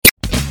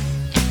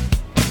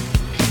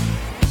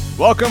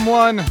Welcome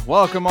one,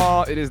 welcome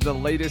all. It is the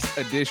latest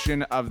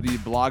edition of the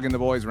Blogging the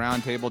Boys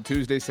Roundtable,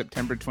 Tuesday,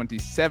 September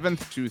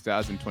 27th,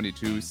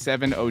 2022,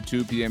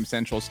 7:02 p.m.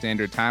 Central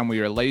Standard Time. We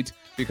are late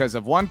because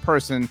of one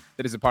person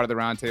that is a part of the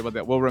roundtable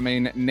that will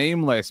remain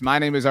nameless. My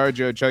name is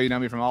RJ Ochoa. You know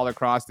me from all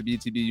across the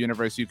BTB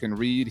universe. You can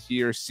read,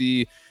 hear,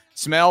 see,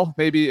 smell,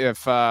 maybe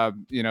if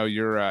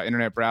your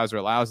internet browser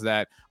allows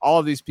that. All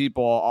of these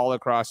people all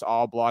across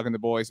all Blogging the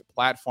Boys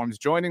platforms.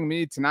 Joining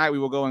me tonight, we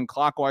will go in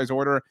clockwise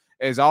order.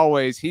 As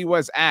always, he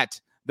was at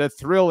the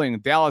thrilling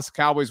Dallas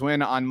Cowboys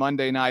win on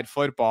Monday Night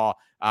Football.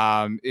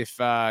 If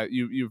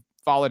you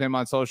followed him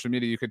on social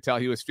media, you could tell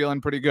he was feeling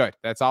pretty good.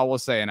 That's all we'll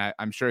say. And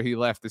I'm sure he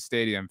left the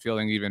stadium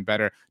feeling even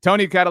better.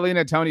 Tony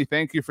Catalina. Tony,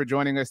 thank you for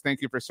joining us.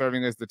 Thank you for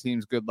serving as the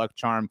team's good luck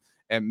charm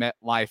at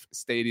MetLife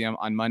Stadium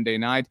on Monday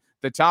night.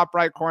 The top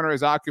right corner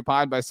is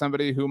occupied by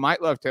somebody who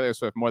might love Taylor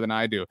Swift more than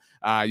I do.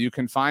 You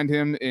can find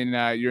him in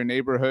your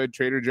neighborhood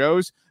Trader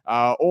Joe's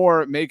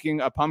or making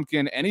a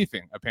pumpkin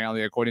anything,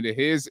 apparently, according to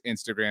his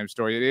Instagram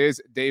story. It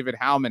is David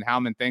Howman.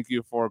 Howman, thank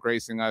you for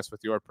gracing us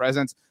with your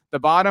presence. The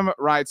bottom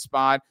right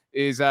spot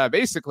is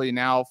basically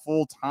now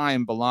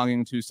full-time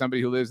belonging to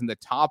somebody who lives in the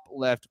top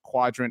left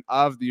quadrant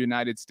of the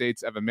United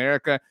States of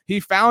America. He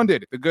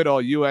founded the good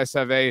old US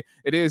of A.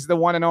 It is the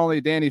one and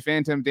only Danny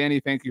Phantom. Danny,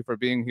 thank you for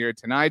being here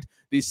tonight.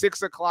 The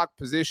 6 o'clock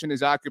position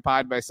is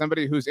occupied by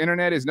somebody whose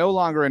internet is no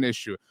longer an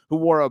issue, who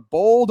wore a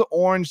bold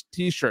orange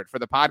t-shirt for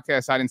the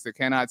podcast audience that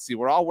cannot see.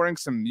 We're all wearing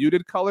some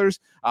muted colors,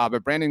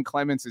 but Brandon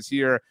Clements is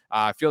here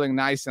feeling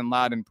nice and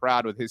loud and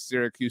proud with his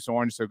Syracuse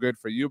orange. So good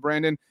for you,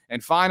 Brandon.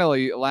 And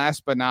finally,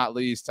 last but not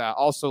least,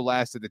 also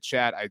last of the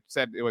chat, I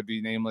said it would be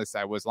nameless.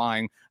 I was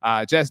lying.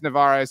 Jess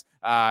Navarez,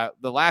 the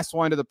last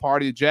one to the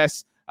party.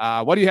 Jess,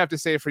 what do you have to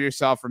say for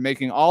yourself for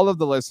making all of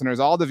the listeners,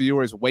 all the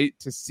viewers wait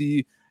to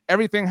see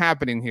everything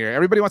happening here?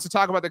 Everybody wants to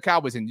talk about the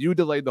Cowboys, and you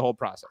delayed the whole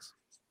process.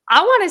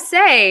 I want to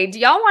say, do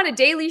y'all want a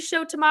daily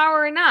show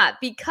tomorrow or not?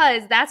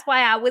 Because that's why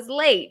I was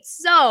late.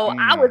 So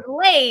I was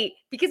late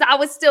because I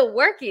was still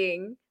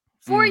working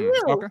for you,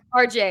 okay,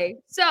 RJ.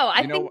 So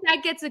I think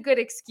that gets a good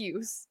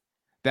excuse.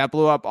 That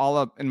blew all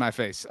up in my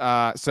face.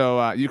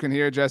 So you can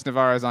hear Jess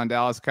Navarez on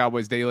Dallas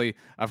Cowboys Daily,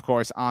 of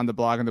course, on the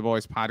Blogging the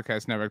Boys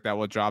podcast network. That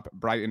will drop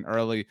bright and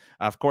early.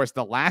 Of course,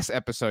 the last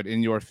episode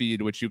in your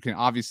feed, which you can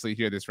obviously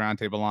hear this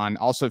roundtable on,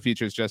 also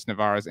features Jess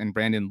Navarez and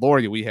Brandon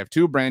Laurie. We have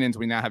two Brandons.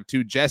 We now have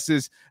two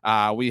Jesses.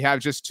 We have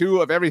just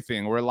two of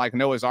everything. We're like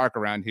Noah's Ark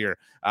around here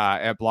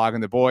at Blogging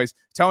the Boys.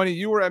 Tony,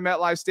 you were at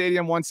MetLife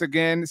Stadium once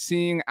again,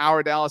 seeing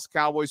our Dallas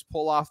Cowboys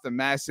pull off the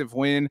massive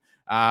win.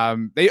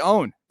 They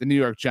own the New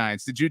York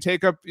Giants. Did you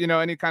take up,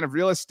 any kind of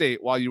real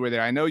estate while you were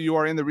there? I know you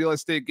are in the real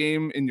estate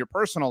game in your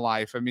personal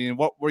life. I mean,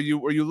 what were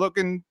you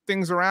looking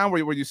things around?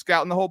 Were you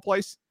scouting the whole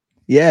place?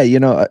 Yeah,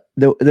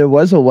 there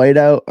was a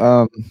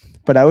whiteout,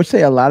 but I would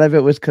say a lot of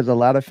it was because a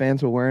lot of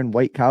fans were wearing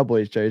white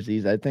Cowboys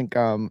jerseys. I think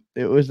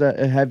it was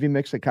a heavy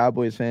mix of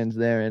Cowboys fans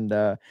there,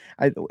 and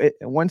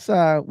once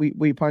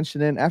we punched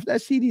it in after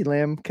that CeeDee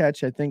Lamb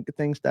catch, I think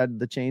things started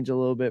to change a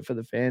little bit for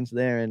the fans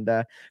there, and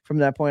from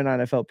that point on,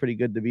 I felt pretty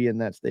good to be in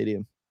that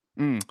stadium.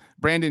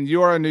 Brandon,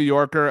 you are a New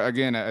Yorker,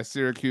 again, a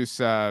Syracuse,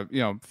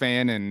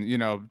 fan,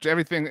 and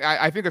everything.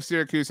 I think of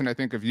Syracuse, and I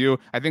think of you.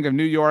 I think of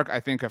New York. I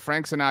think of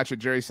Frank Sinatra,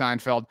 Jerry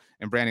Seinfeld,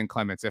 and Brandon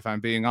Clements. If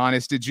I'm being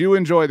honest, did you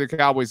enjoy the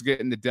Cowboys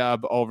getting the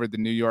dub over the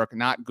New York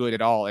not good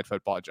at all at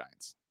football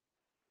Giants?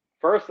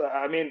 First,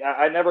 I mean,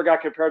 I never got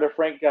compared to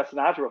Frank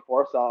Sinatra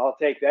before, so I'll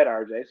take that,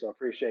 RJ. So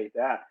appreciate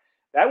that.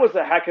 That was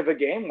a heck of a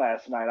game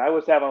last night. I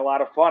was having a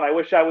lot of fun. I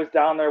wish I was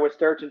down there with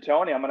Sturch and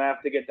Tony. I'm going to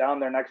have to get down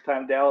there next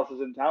time Dallas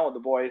is in town with the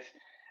boys.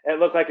 It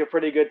looked like a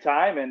pretty good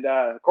time, and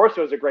of course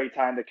it was a great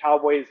time. The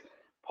Cowboys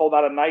pulled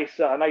out a nice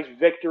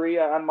victory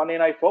on Monday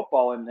Night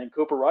Football, and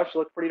Cooper Rush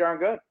looked pretty darn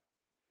good.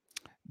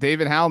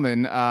 David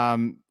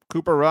Howman,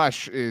 Cooper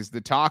Rush is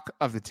the talk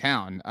of the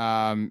town.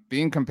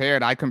 Being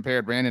compared, I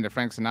compared Brandon to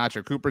Frank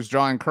Sinatra. Cooper's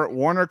drawing Kurt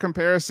Warner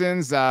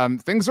comparisons.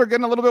 Things are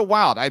getting a little bit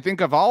wild. I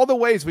think of all the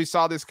ways we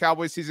saw this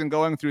Cowboys season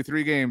going through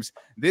 3 games,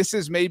 this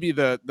is maybe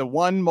the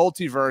one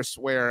multiverse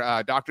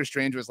where Doctor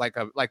Strange was like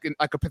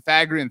a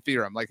Pythagorean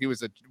theorem, like he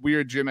was a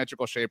weird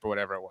geometrical shape or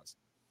whatever it was.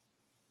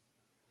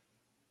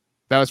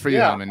 That was for you,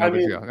 Howman. No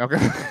big deal.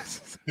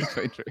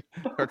 Okay.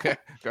 Okay,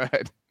 go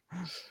ahead.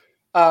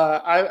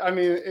 I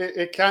mean,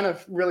 it kind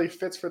of really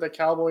fits for the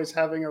Cowboys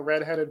having a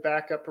redheaded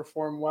backup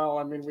perform well.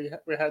 I mean, we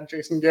had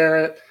Jason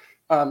Garrett.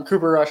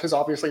 Cooper Rush has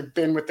obviously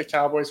been with the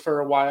Cowboys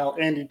for a while.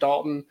 Andy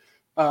Dalton,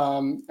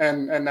 and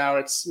now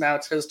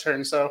it's his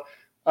turn. So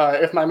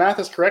if my math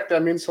is correct,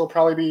 that means he'll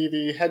probably be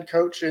the head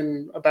coach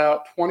in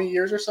about 20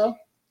 years or so.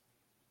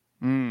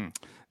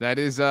 That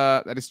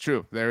is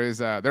true. There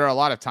are a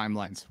lot of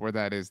timelines where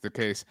that is the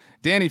case.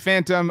 Danny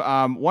Phantom,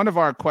 one of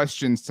our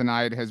questions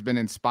tonight has been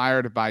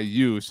inspired by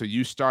you. So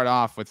you start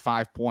off with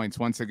 5 points.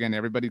 Once again,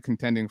 everybody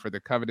contending for the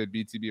coveted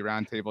BTB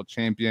Roundtable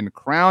champion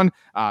crown.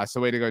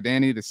 So way to go,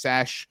 Danny. The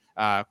sash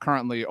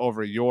currently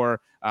over your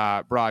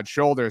broad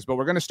shoulders. But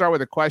we're going to start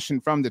with a question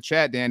from the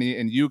chat, Danny,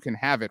 and you can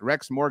have it.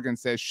 Rex Morgan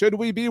says, should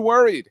we be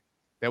worried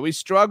that we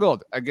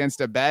struggled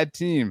against a bad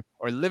team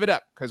or live it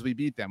up because we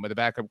beat them with a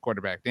backup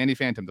quarterback? Danny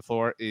Phantom, the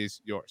floor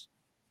is yours.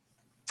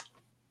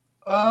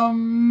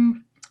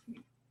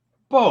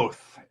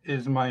 Both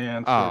is my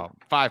answer. Oh,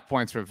 5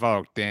 points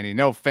revoked, Danny.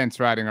 No fence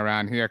riding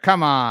around here.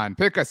 Come on,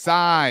 pick a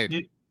side.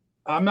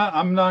 I'm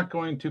not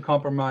going to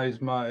compromise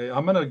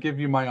I'm going to give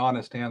you my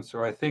honest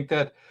answer. I think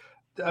that,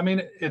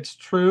 it's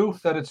true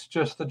that it's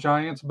just the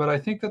Giants, but I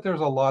think that there's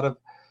a lot of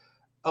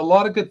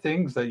good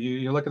things that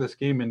you look at this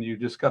game and you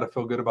just got to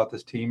feel good about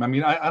this team.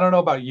 I don't know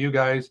about you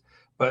guys,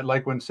 but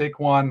like when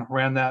Saquon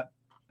ran that,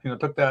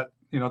 took that,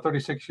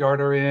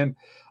 36-yarder in,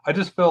 I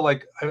just felt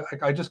like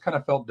I just kind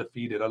of felt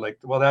defeated.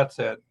 Well, that's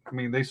it.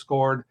 They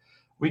scored.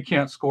 We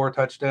can't score a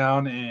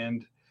touchdown,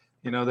 and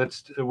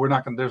we're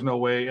not going to, there's no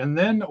way. And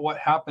then what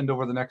happened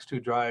over the next 2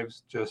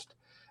 drives,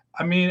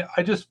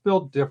 I just feel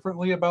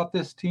differently about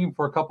this team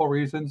for a couple of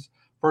reasons.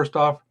 First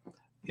off,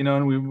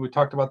 and we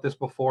talked about this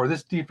before,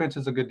 this defense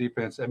is a good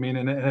defense. And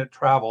it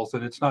travels,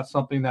 and it's not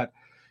something that,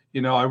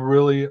 I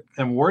really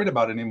am worried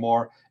about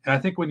anymore. And I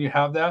think when you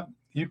have that,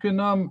 you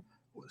can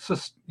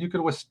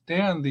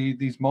withstand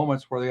these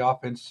moments where the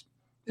offense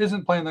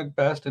isn't playing the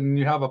best, and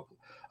you have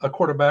a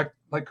quarterback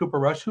like Cooper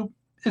Rush who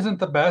isn't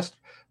the best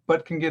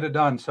but can get it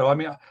done. So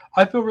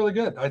I feel really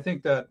good. I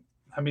think that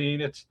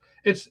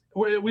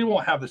we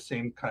won't have the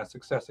same kind of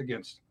success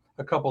against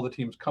a couple of the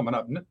teams coming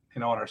up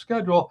on our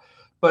schedule,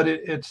 but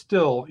it's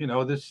still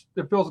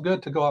it feels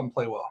good to go out and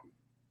play well.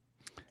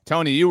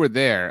 Tony, you were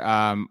there.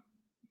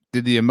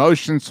 Did the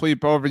emotion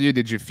sweep over you?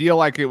 Did you feel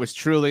like it was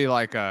truly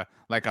like a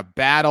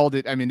battle?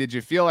 Did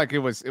you feel like it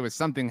was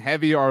something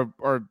heavy,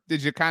 or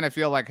did you kind of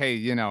feel like, hey,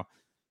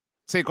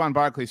 Saquon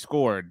Barkley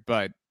scored,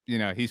 but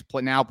he's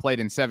now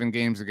played in 7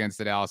 games against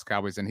the Dallas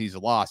Cowboys and he's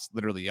lost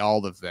literally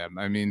all of them.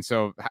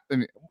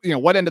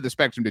 What end of the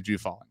spectrum did you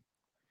fall in?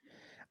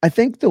 I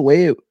think the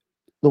way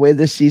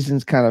this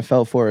season's kind of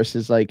felt for us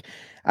is like,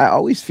 I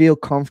always feel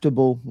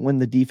comfortable when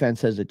the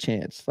defense has a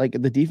chance. Like,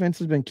 the defense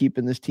has been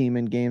keeping this team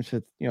in games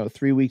for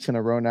 3 weeks in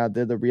a row now.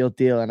 They're the real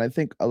deal. And I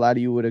think a lot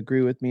of you would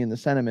agree with me in the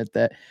sentiment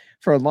that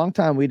for a long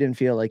time we didn't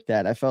feel like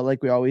that. I felt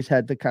like we always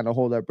had to kind of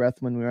hold our breath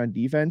when we were on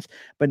defense.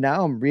 But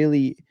now I'm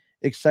really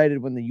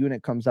excited when the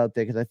unit comes out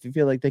there because I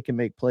feel like they can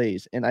make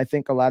plays. And I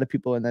think a lot of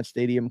people in that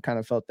stadium kind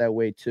of felt that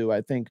way too.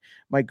 I think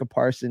Micah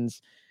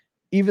Parsons,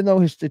 even though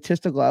his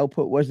statistical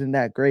output wasn't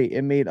that great,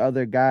 it made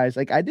other guys,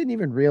 like, I didn't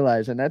even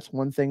realize, and that's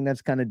one thing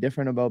that's kind of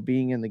different about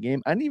being in the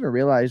game. I didn't even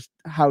realize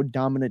how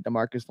dominant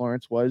DeMarcus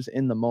Lawrence was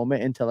in the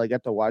moment until I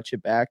got to watch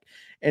it back.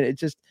 And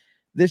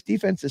this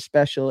defense is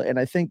special. And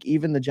I think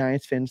even the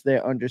Giants fans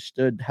there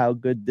understood how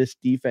good this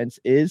defense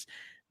is.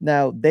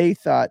 Now, they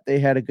thought they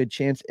had a good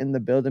chance in the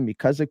building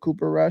because of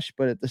Cooper Rush,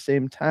 but at the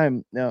same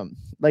time,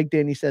 like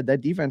Danny said,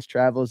 that defense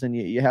travels, and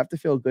you have to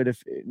feel good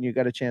if you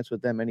got a chance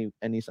with them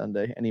any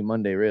Sunday, any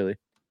Monday, really.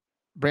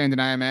 Brandon,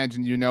 I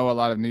imagine a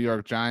lot of New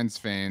York Giants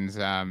fans.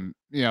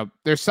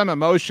 There's some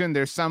emotion.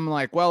 There's some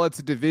like, well, it's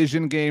a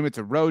division game. It's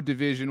a road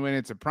division win.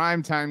 It's a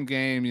primetime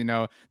game.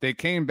 They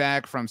came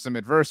back from some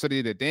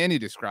adversity that Danny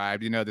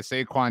described. The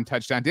Saquon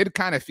touchdown did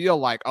kind of feel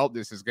like, oh,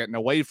 this is getting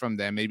away from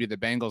them. Maybe the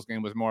Bengals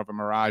game was more of a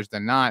mirage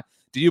than not.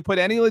 Do you put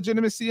any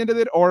legitimacy into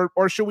it, or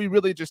should we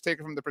really just take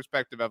it from the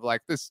perspective of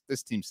like, this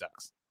team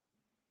sucks?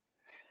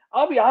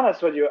 I'll be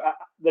honest with you.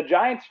 The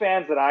Giants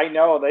fans that I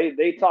know,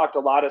 they talked a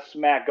lot of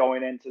smack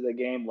going into the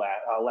game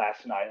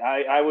last night.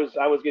 I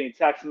was getting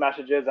text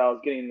messages. I was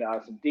getting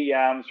some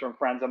DMs from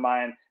friends of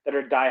mine that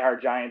are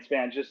diehard Giants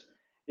fans. Just,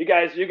 you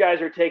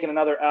guys are taking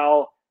another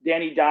L.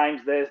 Danny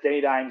Dimes this, Danny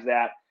Dimes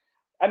that.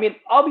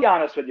 I'll be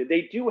honest with you.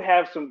 They do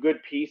have some good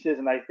pieces,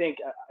 and I think,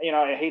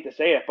 I hate to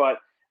say it, but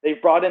they've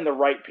brought in the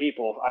right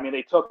people.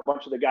 They took a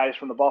bunch of the guys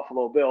from the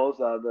Buffalo Bills,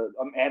 the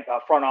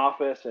front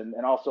office, and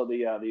also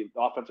the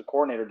offensive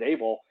coordinator,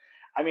 Dable.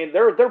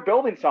 They're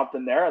building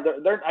something there.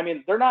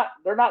 They're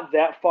not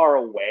that far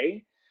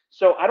away.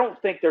 So I don't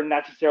think they're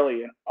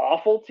necessarily an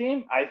awful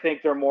team. I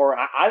think they're more.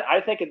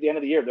 I think at the end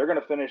of the year they're going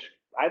to finish,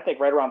 I think,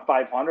 right around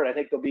 500. I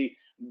think they'll be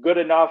good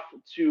enough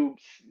to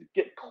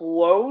get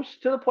close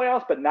to the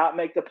playoffs, but not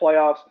make the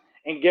playoffs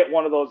and get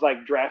one of those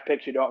like draft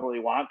picks you don't really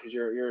want because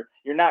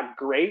you're not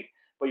great,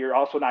 but you're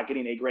also not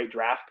getting a great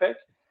draft pick.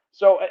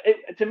 So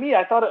to me,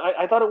 I thought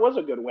it was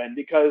a good win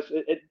because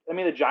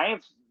the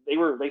Giants,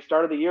 they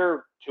started the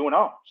year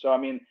 2-0. So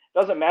it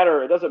doesn't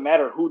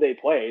matter who they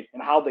played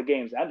and how the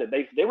games ended.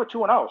 They were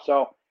 2-0.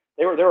 So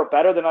they were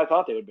better than I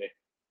thought they would be.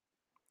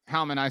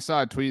 Hellman, I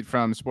saw a tweet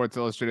from Sports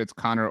Illustrated's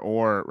Connor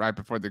Orr right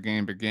before the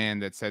game began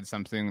that said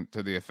something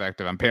to the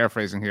effect of, I'm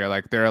paraphrasing here,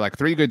 like there are like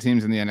 3 good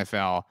teams in the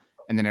NFL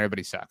and then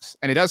everybody sucks.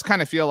 And it does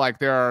kind of feel like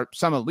there are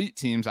some elite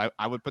teams.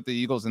 I would put the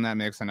Eagles in that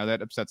mix. I know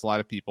that upsets a lot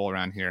of people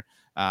around here.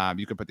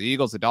 You could put the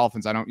Eagles, the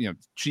Dolphins,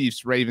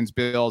 Chiefs, Ravens,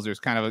 Bills.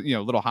 There's kind of a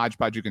little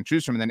hodgepodge you can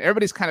choose from. And then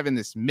everybody's kind of in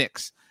this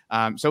mix.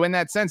 So in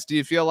that sense, do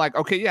you feel like,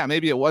 okay, yeah,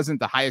 maybe it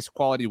wasn't the highest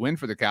quality win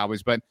for the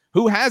Cowboys, but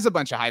who has a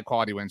bunch of high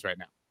quality wins right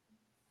now?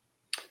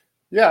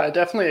 Yeah, I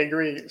definitely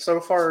agree. So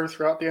far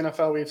throughout the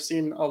NFL, we've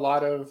seen a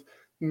lot of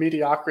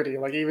mediocrity.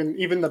 Like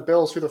even the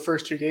Bills through the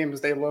first 2 games,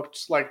 they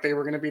looked like they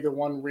were going to be the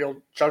one real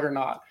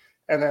juggernaut.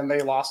 and then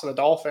they lost to the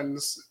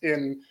Dolphins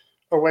in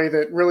a way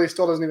that really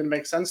still doesn't even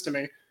make sense to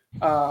me.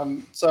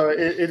 So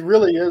it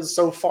really is,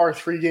 so far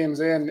 3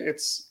 games in,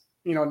 it's,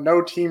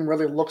 no team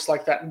really looks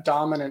like that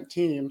dominant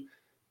team.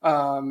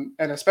 And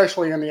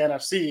especially in the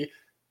NFC,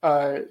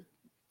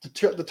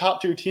 the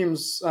top 2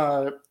 teams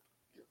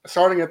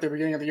starting at the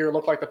beginning of the year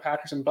looked like the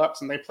Packers and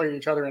Bucks, and they played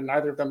each other, and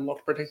neither of them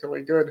looked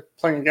particularly good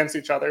playing against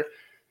each other.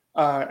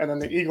 And then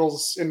the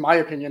Eagles, in my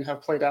opinion,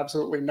 have played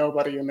absolutely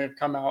nobody, and they've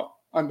come out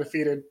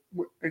undefeated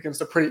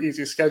against a pretty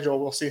easy schedule.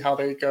 We'll see how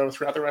they go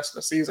throughout the rest of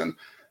the season.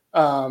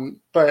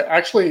 But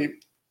actually,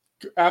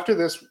 after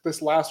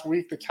this last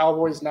week, the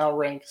Cowboys now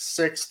rank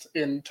 6th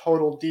in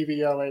total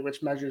DVOA,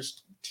 which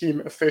measures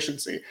team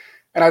efficiency.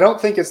 And I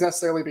don't think it's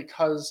necessarily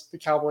because the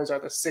Cowboys are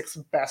the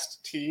 6th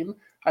best team.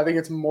 I think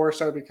it's more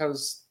so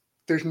because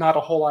there's not a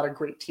whole lot of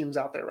great teams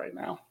out there right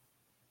now.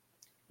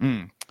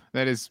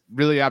 That is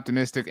really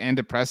optimistic and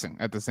depressing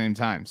at the same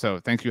time. So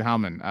thank you,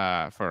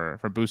 Howman,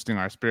 for boosting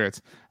our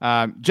spirits.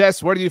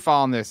 Jess, where do you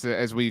fall on this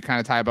as we kind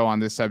of tie a bow on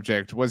this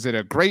subject? Was it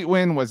a great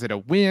win? Was it a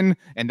win?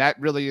 And that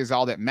really is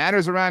all that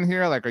matters around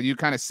here? Like, are you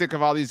kind of sick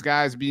of all these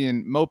guys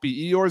being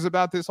mopey Eeyores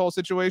about this whole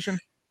situation?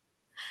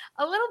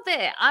 A little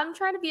bit. I'm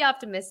trying to be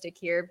optimistic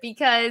here,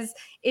 because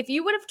if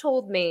you would have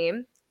told me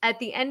at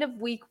the end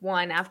of week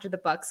 1 after the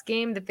Bucs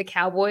game that the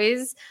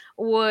Cowboys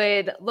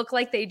would look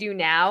like they do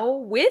now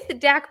with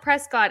Dak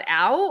Prescott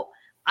out,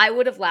 I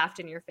would have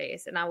laughed in your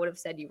face and I would have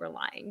said you were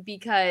lying,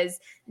 because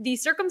the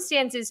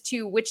circumstances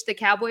to which the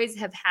Cowboys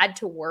have had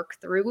to work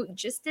through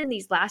just in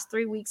these last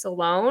 3 weeks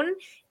alone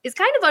is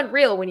kind of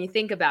unreal when you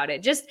think about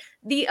it. Just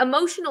the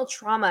emotional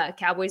trauma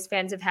Cowboys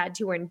fans have had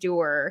to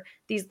endure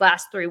these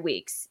last 3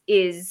 weeks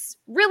is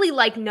really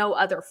like no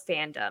other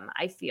fandom,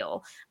 I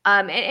feel.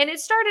 And it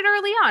started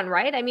early on,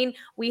 right? I mean,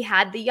 we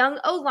had the young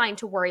O-line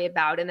to worry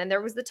about, and then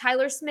there was the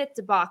Tyler Smith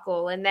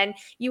debacle, and then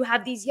you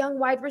have these young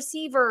wide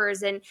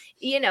receivers, and,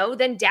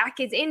 then Dak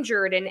is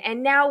injured,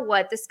 and now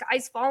what? The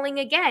sky's falling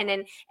again.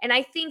 And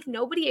I think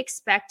nobody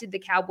expected the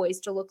Cowboys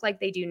to look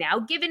like they do now,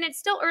 given it's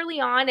still early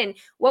on, and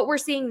what we're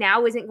seeing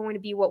now isn't going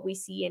to be what we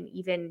see in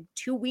even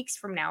 2 weeks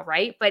from now,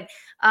 right? But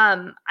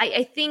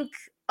I think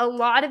a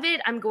lot of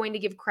it, I'm going to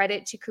give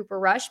credit to Cooper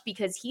Rush,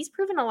 because he's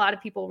proven a lot of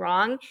people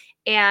wrong.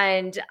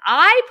 And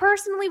I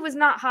personally was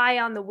not high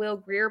on the Will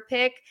Grier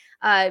pick,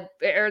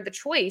 or the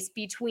choice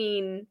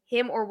between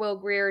him or Will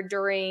Grier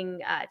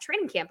during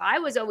training camp. I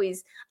always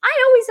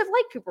have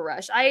liked Cooper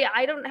Rush.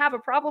 I don't have a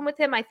problem with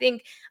him. I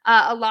think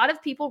a lot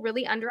of people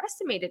really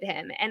underestimated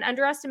him and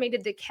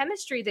underestimated the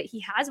chemistry that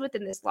he has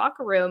within this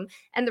locker room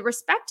and the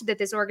respect that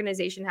this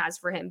organization has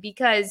for him,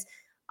 because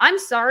I'm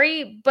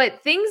sorry,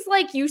 but things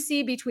like you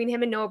see between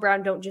him and Noah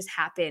Brown don't just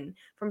happen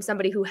from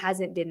somebody who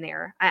hasn't been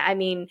there. I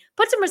mean,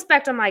 put some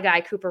respect on my guy,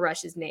 Cooper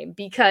Rush's name,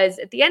 because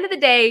at the end of the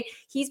day,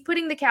 he's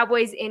putting the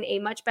Cowboys in a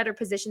much better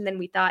position than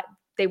we thought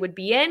they would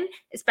be in,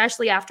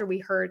 especially after we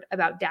heard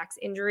about Dak's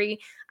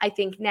injury. I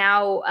think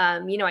now,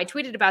 I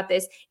tweeted about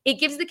this. It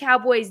gives the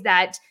Cowboys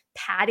that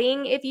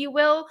padding, if you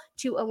will,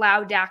 to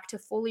allow Dak to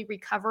fully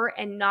recover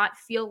and not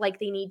feel like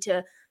they need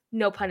to,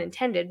 no pun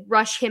intended,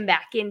 rush him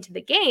back into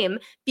the game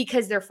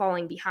because they're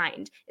falling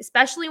behind.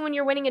 Especially when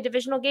you're winning a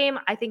divisional game,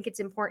 I think it's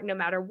important no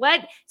matter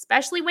what,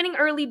 especially winning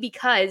early,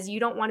 because you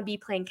don't want to be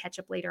playing catch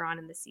up later on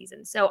in the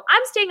season. So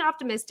I'm staying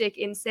optimistic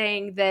in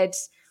saying that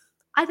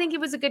I think it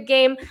was a good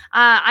game.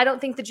 I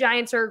don't think the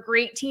Giants are a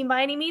great team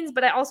by any means,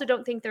 but I also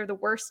don't think they're the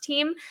worst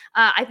team.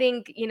 I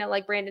think,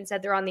 like Brandon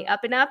said, they're on the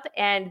up and up,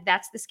 and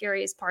that's the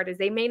scariest part, is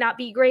they may not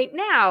be great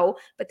now,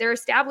 but they're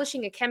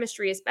establishing a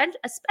chemistry,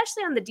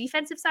 especially on the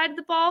defensive side of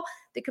the ball,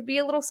 that could be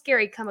a little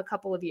scary come a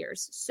couple of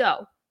years.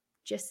 So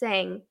just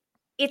saying,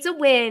 it's a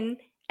win,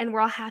 and we're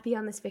all happy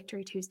on this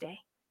Victory Tuesday,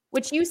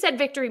 which you said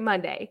Victory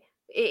Monday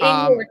in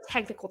more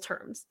technical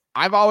terms.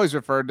 I've always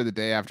referred to the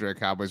day after a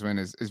Cowboys win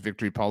as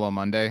Victory Polo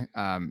Monday.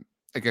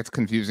 It gets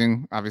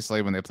confusing,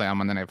 obviously, when they play on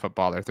Monday Night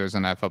Football or Thursday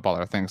Night Football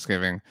or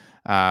Thanksgiving.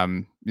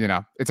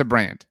 It's a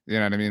brand. You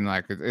know what I mean?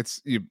 Like,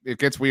 it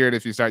gets weird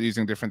if you start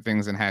using different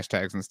things and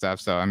hashtags and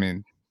stuff. So, I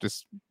mean,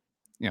 just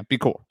be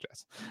cool,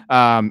 Jess.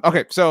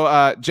 Okay,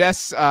 so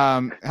Jess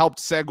helped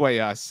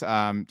segue us,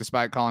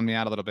 despite calling me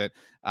out a little bit,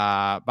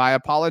 by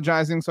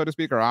apologizing, so to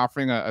speak, or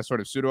offering a sort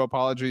of pseudo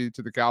apology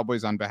to the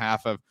Cowboys on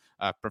behalf of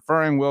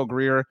preferring Will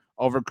Grier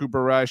over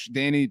Cooper Rush.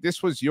 Danny,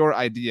 this was your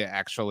idea,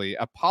 actually.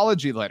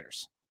 Apology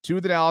letters to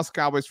the Dallas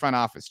Cowboys front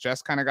office.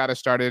 Jess kind of got us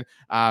started.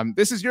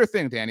 This is your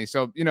thing, Danny.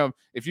 So,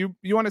 if you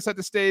want to set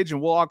the stage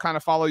and we'll all kind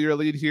of follow your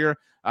lead here.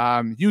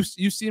 You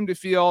seem to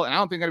feel, and I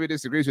don't think anybody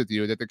disagrees with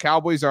you, that the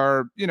Cowboys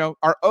are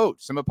owed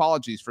some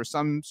apologies for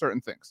some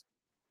certain things.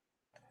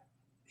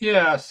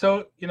 Yeah.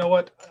 So, you know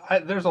what?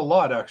 There's a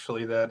lot,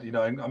 actually, that,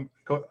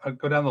 I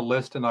go down the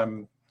list and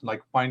I'm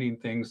like finding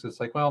things. It's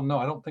like, well, no,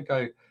 I don't think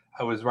I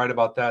was right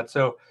about that.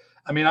 So,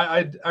 I mean,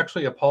 I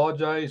actually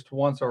apologized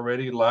once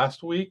already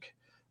last week.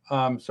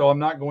 So I'm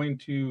not going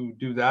to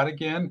do that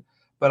again,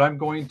 but I'm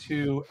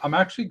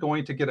actually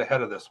going to get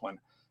ahead of this one,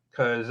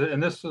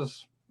 and this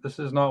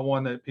is not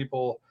one that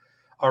people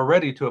are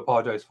ready to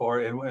apologize for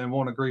and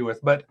won't agree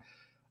with. But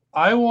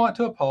I want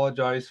to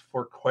apologize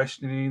for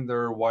questioning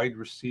their wide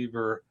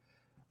receiver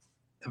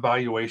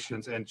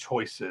evaluations and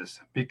choices,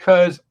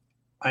 because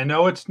I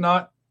know it's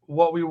not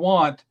what we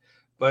want,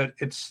 but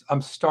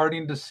I'm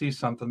starting to see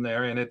something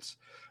there, and it's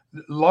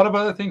a lot of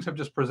other things have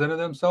just presented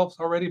themselves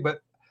already. But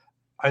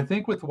I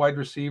think with wide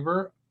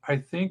receiver, I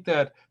think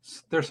that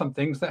there's some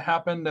things that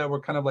happened that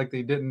were kind of like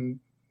they didn't,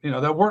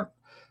 that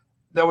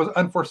was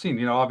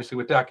unforeseen, obviously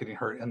with Dak getting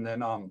hurt, and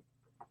then and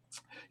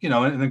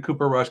then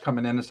Cooper Rush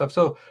coming in and stuff.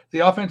 So the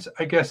offense,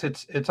 I guess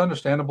it's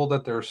understandable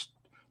that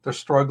they're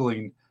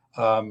struggling,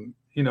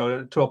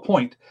 to a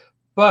point,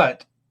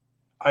 but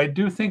I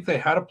do think they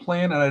had a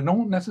plan, and I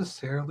don't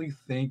necessarily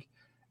think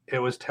it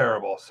was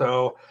terrible.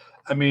 So,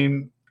 I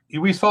mean,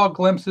 we saw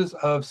glimpses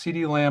of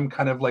CeeDee Lamb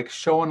kind of like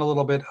showing a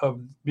little bit of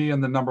being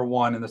the number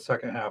one in the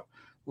second half,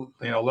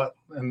 in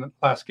the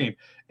last game.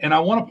 And I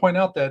want to point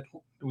out that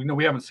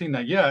we haven't seen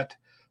that yet,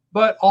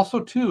 but also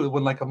too,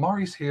 when like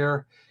Amari's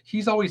here,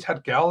 he's always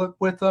had Gallup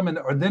with them,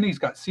 and then he's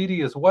got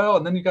CeeDee as well,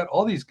 and then you got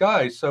all these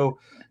guys. So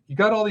you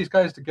got all these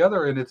guys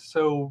together, and it's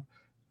so.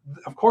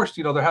 Of course,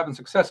 they're having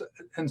success,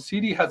 and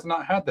CeeDee has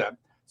not had that.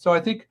 So I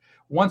think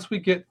once we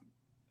get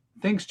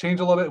things change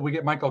a little bit, we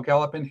get Michael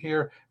Gallup in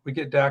here, we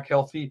get Dak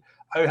healthy.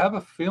 I have a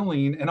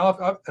feeling, and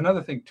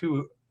another thing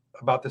too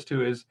about this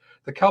too is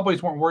the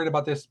Cowboys weren't worried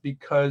about this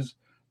because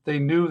they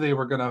knew they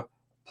were going to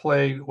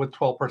play with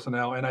 12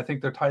 personnel, and I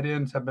think their tight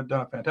ends have done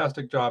a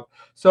fantastic job.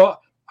 So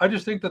I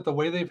just think that the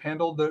way they've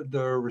handled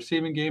the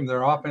receiving game,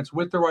 their offense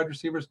with their wide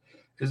receivers,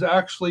 is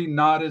actually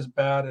not as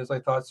bad as I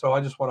thought. So I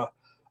just want to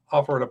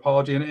offer an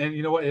apology, and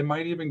you know what, it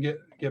might even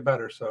get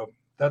better. So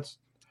that's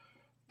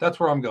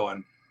where I'm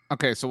going.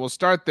 Okay, so we'll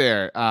start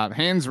there.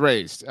 Hands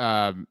raised.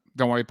 Don't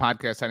worry,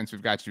 podcast audience,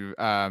 we've got you.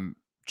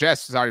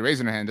 Jess is already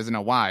raising her hand, doesn't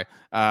know why.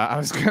 I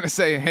was gonna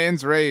say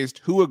hands raised.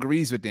 Who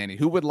agrees with Danny?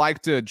 Who would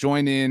like to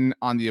join in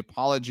on the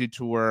apology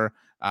tour?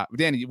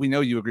 Danny, we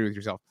know you agree with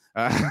yourself.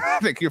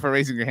 Thank you for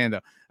raising your hand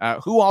though.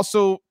 Who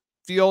also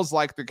feels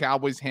like the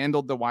Cowboys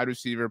handled the wide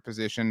receiver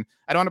position?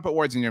 I don't want to put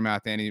words in your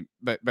mouth, Danny,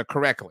 but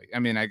correctly. I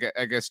mean, I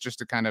guess just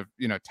to kind of,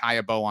 tie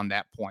a bow on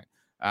that point.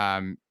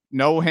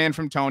 No hand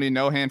from Tony,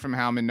 no hand from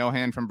Howman, no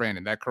hand from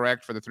Brandon. That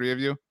correct for the three of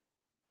you?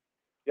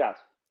 Yes.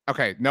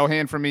 Okay, no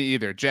hand from me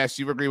either. Jess,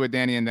 you agree with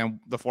Danny, and then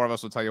the four of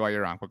us will tell you why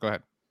you're wrong. But go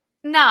ahead.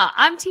 No,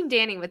 I'm Team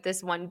Danny with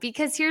this one,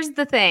 because here's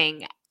the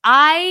thing.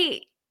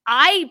 I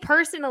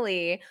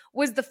personally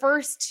was the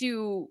first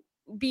to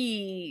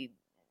be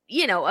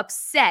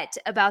upset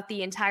about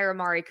the entire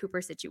Amari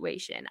Cooper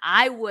situation.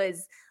 I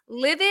was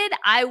livid.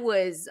 I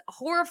was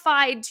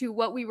horrified to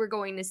what we were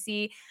going to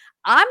see.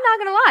 I'm not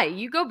gonna lie.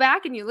 You go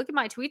back and you look at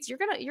my tweets, you're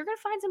gonna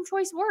find some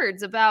choice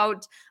words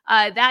about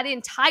that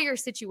entire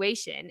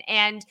situation.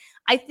 And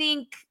I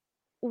think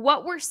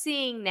what we're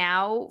seeing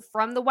now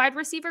from the wide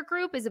receiver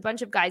group is a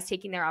bunch of guys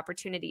taking their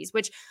opportunities,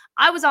 which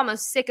I was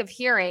almost sick of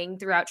hearing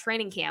throughout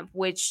training camp,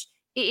 which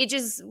it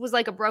just was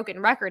like a broken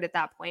record at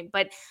that point.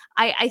 But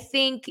I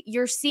think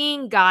you're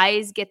seeing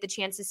guys get the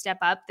chance to step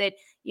up that,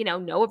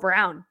 Noah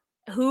Brown.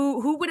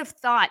 Who would have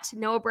thought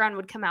Noah Brown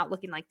would come out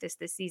looking like this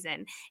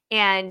season?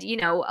 And,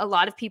 a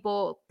lot of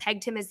people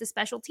pegged him as the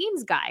special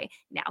teams guy.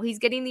 Now he's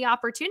getting the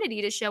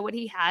opportunity to show what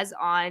he has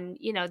on,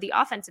 the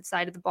offensive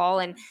side of the ball,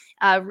 and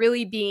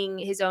really being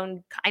his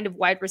own kind of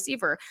wide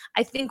receiver.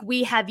 I think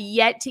we have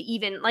yet to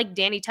even, like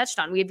Danny touched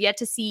on, we have yet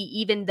to see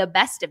even the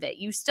best of it.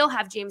 You still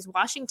have James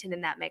Washington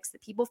in that mix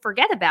that people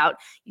forget about.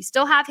 You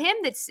still have him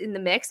that's in the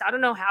mix. I don't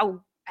know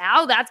how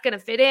that's going to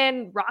fit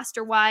in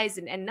roster wise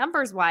and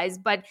numbers wise,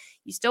 but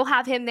you still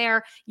have him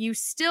there. You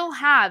still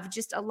have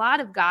just a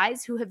lot of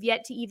guys who have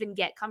yet to even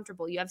get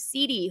comfortable. You have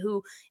CeeDee,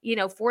 who,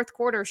 fourth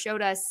quarter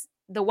showed us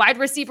the wide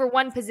receiver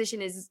one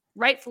position is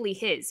rightfully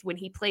his when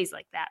he plays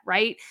like that.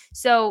 Right.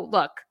 So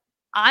look,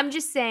 I'm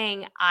just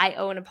saying I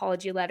owe an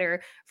apology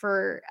letter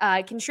for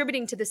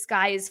contributing to the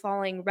sky is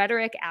falling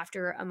rhetoric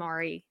after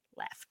Amari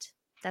left.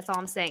 That's all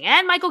I'm saying.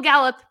 And Michael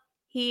Gallup,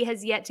 he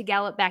has yet to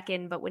gallop back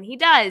in, but when he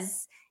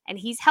does, and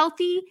he's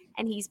healthy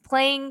and he's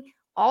playing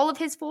all of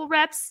his full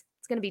reps,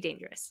 it's going to be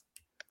dangerous.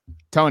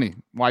 Tony,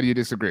 why do you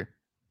disagree?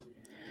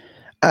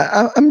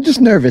 I'm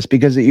just nervous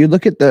because you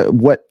look at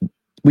what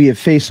we have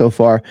faced so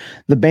far.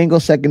 The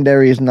Bengals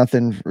secondary is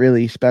nothing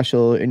really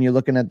special, and you're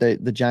looking at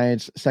the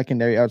Giants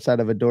secondary outside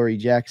of Adoree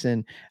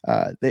Jackson.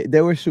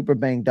 They were super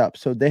banged up,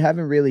 so they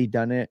haven't really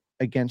done it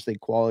against a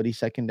quality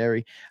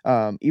secondary.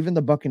 Even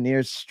the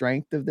Buccaneers'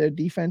 strength of their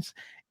defense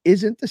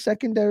isn't the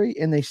secondary,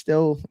 and they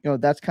still,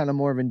 that's kind of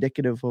more of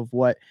indicative of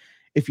what,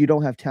 if you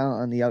don't have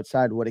talent on the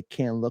outside, what it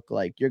can look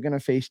like. You're going to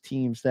face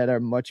teams that are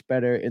much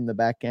better in the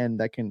back end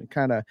that can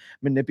kind of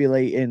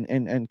manipulate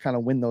and kind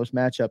of win those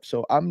matchups.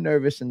 So I'm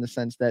nervous in the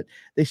sense that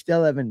they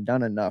still haven't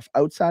done enough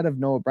outside of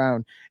Noah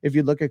Brown. If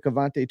you look at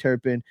Kavontae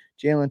Turpin,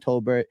 Jalen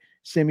Tolbert,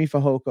 Simi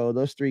Fehoko,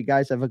 those three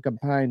guys have a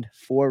combined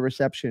 4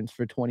 receptions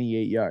for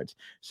 28 yards.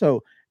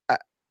 So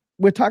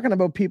we're talking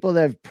about people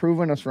that have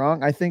proven us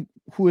wrong. I think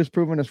who has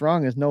proven us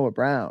wrong is Noah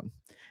Brown.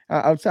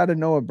 outside of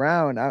Noah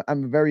Brown,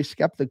 I'm very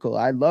skeptical.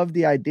 I love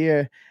the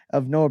idea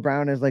of Noah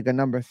Brown as like a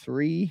number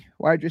 3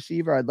 wide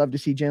receiver. I'd love to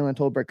see Jalen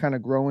Tolbert kind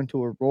of grow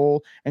into a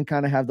role and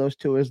kind of have those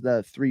two as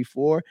the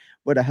 3-4.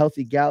 With a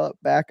healthy Gallup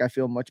back, I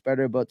feel much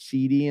better about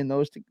CD and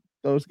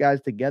those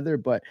guys together.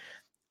 But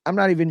I'm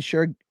not even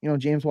sure,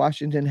 James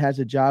Washington has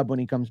a job when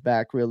he comes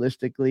back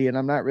realistically. And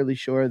I'm not really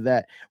sure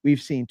that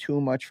we've seen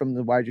too much from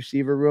the wide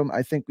receiver room.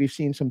 I think we've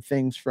seen some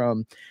things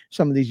from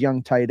some of these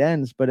young tight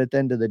ends, but at the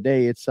end of the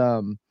day, it's,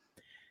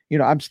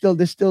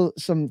 there's still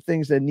some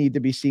things that need to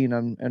be seen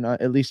and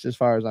at least as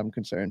far as I'm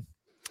concerned.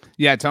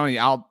 Yeah, Tony,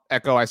 I'll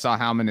echo. I saw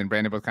Howman and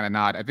Brandon both kind of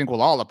nod. I think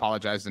we'll all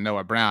apologize to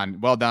Noah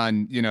Brown. Well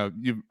done.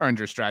 You've earned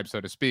your stripes,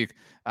 so to speak.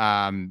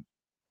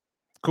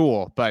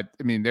 Cool. But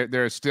I mean,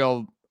 there are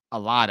still a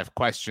lot of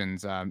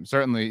questions.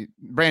 Certainly,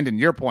 Brandon,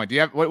 your point. Do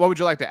you have what would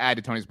you like to add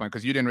to Tony's point?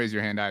 Because you didn't raise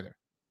your hand either.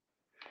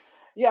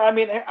 Yeah, I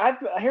mean,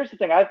 here's the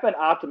thing. I've been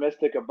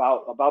optimistic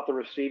about the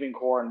receiving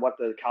core and what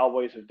the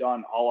Cowboys have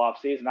done all off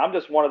season. I'm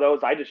just one of those.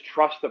 I just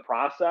trust the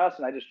process,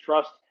 and I just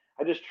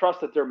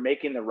trust that they're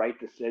making the right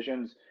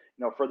decisions,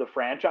 for the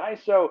franchise.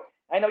 So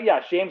I know,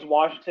 yeah, James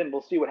Washington.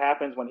 We'll see what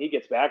happens when he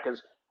gets back,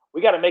 because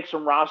we got to make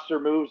some roster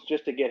moves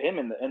just to get him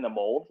in the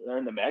mold or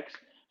in the mix.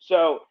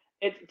 So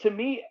to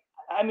me,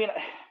 I mean,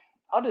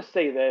 I'll just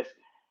say this.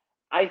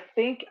 I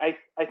think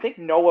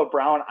Noah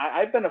Brown.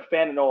 I've been a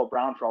fan of Noah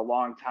Brown for a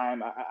long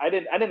time. I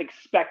didn't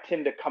expect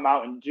him to come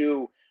out and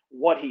do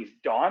what he's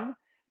done,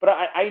 but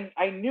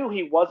I knew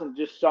he wasn't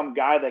just some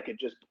guy that could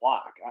just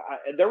block.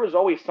 There was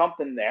always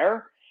something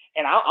there,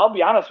 and I'll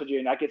be honest with you.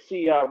 And I could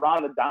see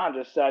Ron the Don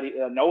just said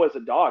Noah's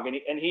a dog,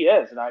 and he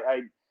is. And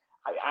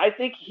I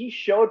think he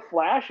showed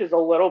flashes a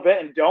little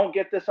bit. And don't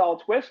get this all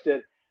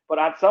twisted, but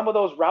on some of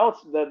those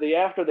routes, the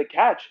after the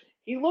catch,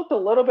 he looked a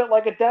little bit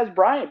like a Dez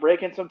Bryant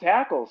breaking some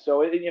tackles.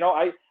 So,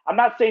 I'm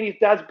not saying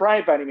he's Dez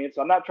Bryant by any means,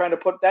 so I'm not trying to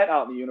put that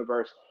out in the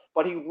universe,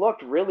 but he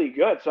looked really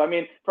good. So, I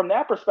mean, from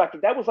that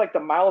perspective, that was like the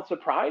mild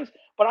surprise,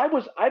 but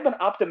I've been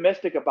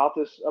optimistic about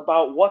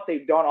what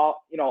they've done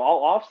all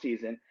off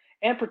season,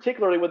 and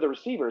particularly with the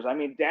receivers. I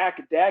mean, Dak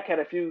had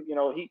a few,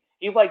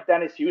 he liked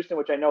Dennis Houston,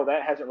 which I know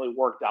that hasn't really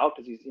worked out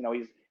because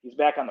he's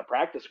back on the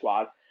practice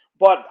squad.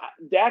 But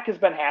Dak has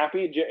been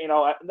happy.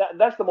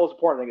 That's the most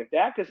important thing. If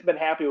Dak has been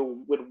happy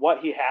with what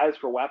he has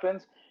for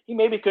weapons, he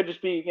maybe could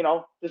just be,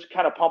 just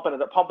kind of pumping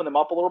them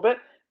up a little bit.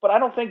 But I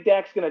don't think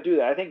Dak's going to do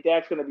that. I think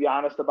Dak's going to be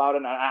honest about it.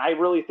 And I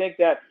really think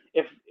that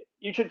if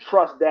you should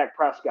trust Dak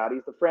Prescott,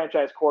 he's the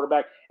franchise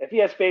quarterback. If he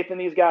has faith in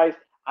these guys,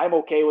 I'm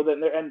okay with it.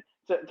 And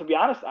to be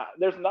honest,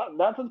 there's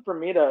nothing for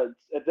me to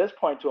at this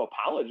point to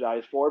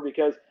apologize for,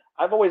 because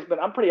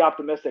I'm pretty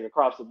optimistic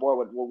across the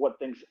board with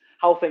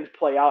how things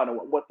play out and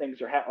what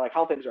things are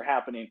how things are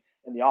happening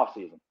in the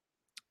offseason.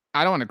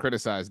 I don't want to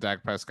criticize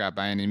Dak Prescott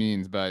by any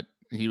means, but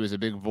he was a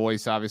big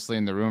voice, obviously,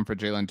 in the room for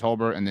Jalen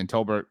Tolbert, and then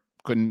Tolbert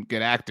couldn't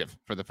get active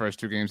for the first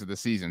 2 games of the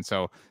season.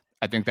 So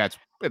I think that's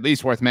at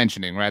least worth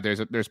mentioning, right?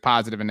 There's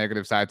positive and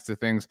negative sides to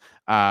things.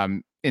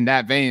 In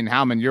that vein,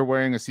 Howman, you're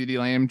wearing a CeeDee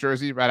Lamb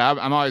jersey, right?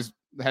 I'm always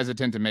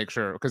hesitant to make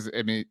sure, because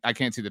I mean, I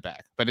can't see the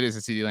back, but it is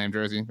a CeeDee Lamb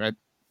jersey, right?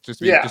 Just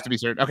to be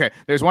certain. Okay,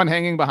 there's one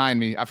hanging behind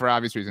me for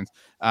obvious reasons.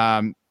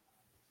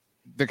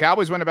 The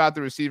Cowboys went about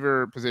the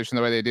receiver position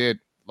the way they did,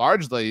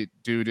 largely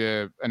due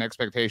to an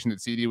expectation that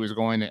CD was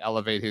going to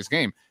elevate his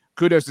game.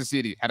 Kudos to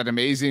CD. Had an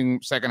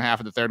amazing second half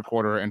of the third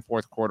quarter and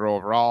fourth quarter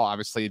overall.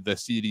 Obviously, the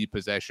CD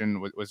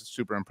possession was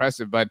super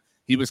impressive, but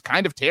he was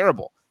kind of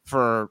terrible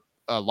for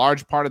a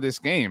large part of this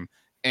game.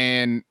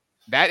 And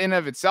that in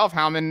of itself,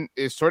 Howman,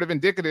 is sort of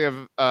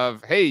indicative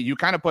of, hey, you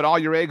kind of put all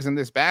your eggs in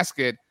this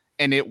basket,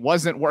 and it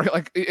wasn't working.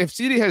 Like, if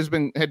CD had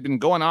been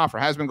going off for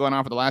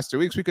the last 2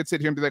 weeks, we could sit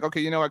here and be like, okay,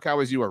 you know what,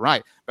 Cowboys, you were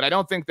right. But I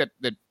don't think that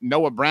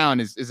Noah Brown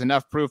is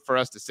enough proof for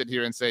us to sit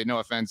here and say, no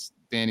offense,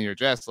 Danny or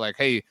Jess, like,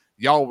 hey,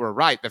 y'all were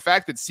right. The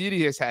fact that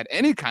CD has had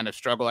any kind of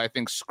struggle, I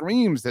think,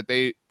 screams that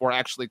they were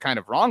actually kind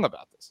of wrong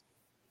about this.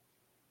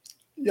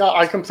 Yeah,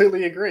 I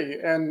completely agree.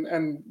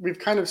 And we've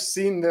kind of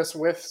seen this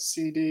with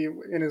CD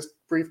in his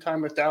brief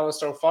time with Dallas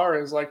so far,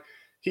 is like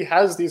he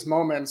has these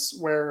moments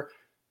where,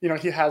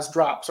 he has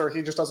drops or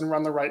he just doesn't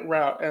run the right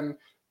route. And,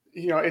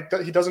 he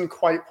doesn't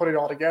quite put it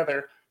all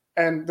together.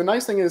 And the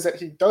nice thing is that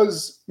he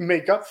does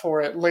make up for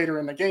it later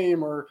in the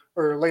game or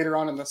later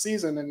on in the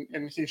season.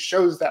 And he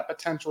shows that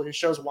potential. He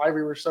shows why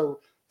we were so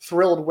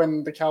thrilled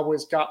when the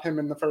Cowboys got him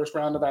in the first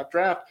round of that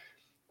draft.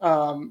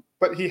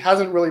 But he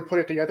hasn't really put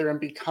it together and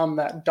become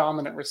that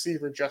dominant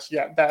receiver just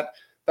yet.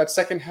 That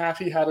second half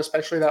he had,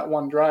 especially that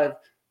one drive,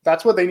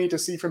 that's what they need to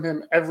see from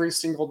him every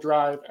single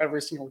drive,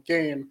 every single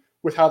game,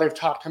 with how they've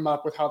talked him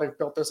up, with how they've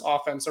built this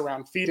offense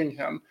around feeding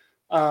him.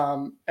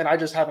 And I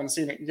just haven't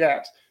seen it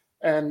yet.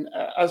 And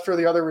as for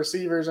the other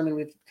receivers, I mean,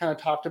 we've kind of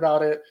talked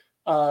about it.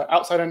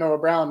 Outside of Noah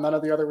Brown, none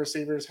of the other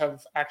receivers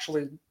have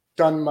actually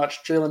done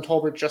much. Jalen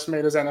Tolbert just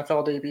made his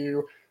NFL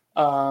debut.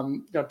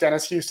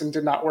 Dennis Houston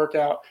did not work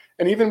out.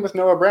 And even with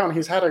Noah Brown,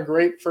 he's had a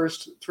great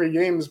first 3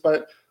 games.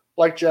 But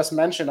like Jess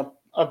mentioned,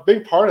 a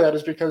big part of that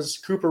is because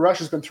Cooper Rush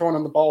has been throwing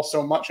on the ball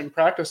so much in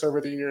practice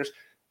over the years.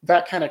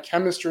 That kind of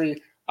chemistry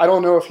I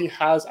don't know if he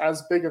has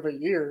as big of a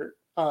year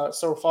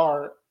so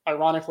far,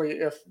 ironically,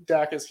 if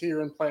Dak is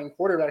here and playing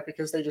quarterback,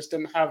 because they just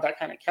didn't have that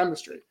kind of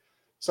chemistry.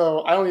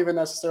 So I don't even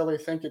necessarily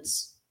think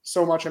it's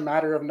so much a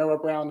matter of Noah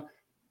Brown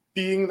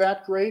being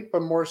that great,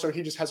 but more so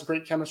he just has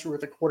great chemistry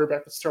with the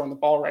quarterback that's throwing the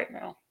ball right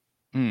now.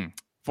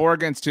 4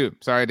 against 2.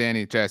 Sorry,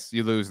 Danny. Jess,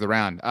 you lose the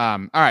round.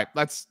 All right,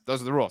 those are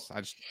the rules.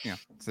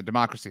 It's a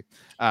democracy.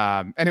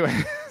 Anyway,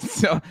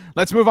 so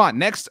let's move on.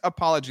 Next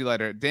apology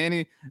letter.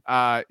 Danny,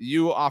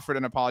 you offered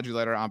an apology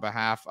letter on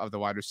behalf of the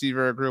wide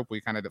receiver group. We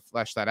kind of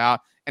fleshed that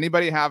out.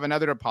 Anybody have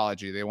another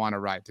apology they want to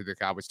write to the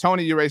Cowboys?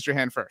 Tony, you raised your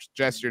hand first.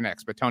 Jess, you're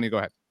next, but Tony, go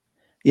ahead.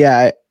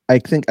 Yeah, I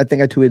think I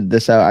tweeted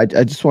this out.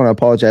 I just want to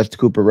apologize to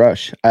Cooper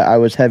Rush. I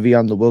was heavy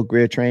on the Will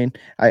Grier train.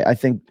 I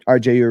think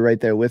RJ, you were right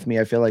there with me.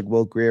 I feel like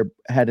Will Grier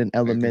had an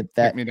element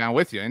that take me down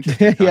with you.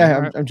 Interesting.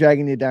 Yeah, I'm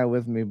dragging you down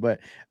with me. But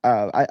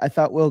I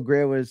thought Will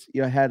Grier was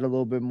had a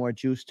little bit more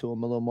juice to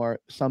him, a little more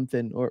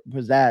something or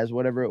pizzazz,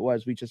 whatever it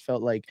was. We just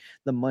felt like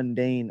the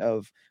mundane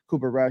of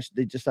Cooper Rush.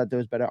 They just thought there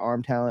was better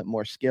arm talent,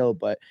 more skill.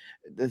 But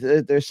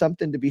there's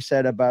something to be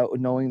said about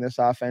knowing this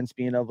offense,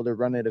 being able to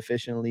run it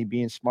efficiently,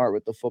 being smart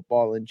with the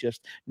football, and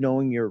just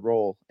knowing your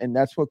role. And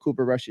that's what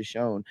Cooper Rush has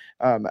shown.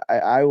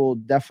 I will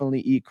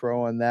definitely eat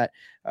crow on that.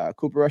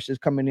 Cooper Rush has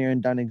come in here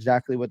and done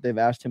exactly what they've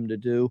asked him to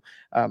do.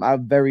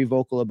 I'm very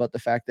vocal about the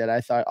fact that I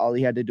thought all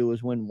he had to do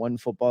was win one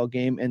football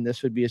game, and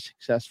this would be a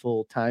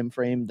successful time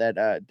frame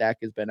that Dak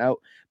has been out.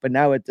 But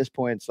now at this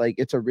point, it's like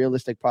it's a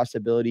realistic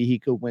possibility he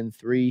could win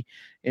 3.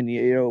 And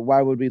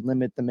why would we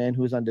limit the man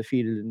who's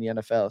undefeated in the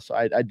NFL? So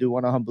I do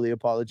want to humbly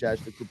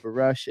apologize to Cooper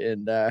Rush,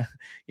 and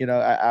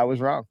I was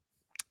wrong.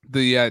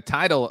 The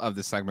title of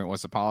the segment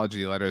was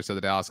Apology Letters to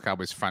the Dallas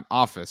Cowboys front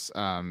office.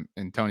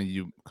 And Tony,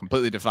 you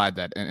completely defied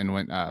that and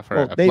went for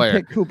a player. They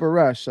picked Cooper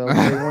Rush, so they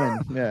win.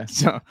 Yeah.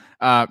 So,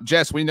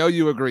 Jess, we know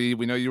you agree.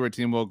 We know you were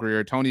Team Will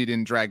Grier. Tony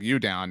didn't drag you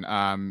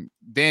down.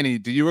 Danny,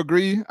 do you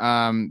agree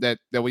that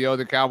we owe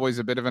the Cowboys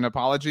a bit of an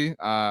apology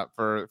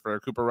for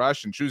Cooper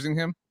Rush and choosing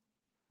him?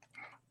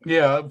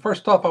 Yeah,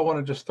 first off, I want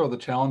to just throw the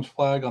challenge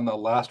flag on the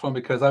last one,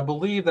 because I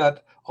believe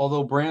that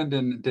although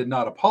Brandon did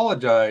not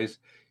apologize,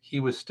 he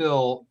was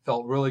still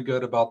felt really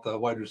good about the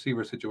wide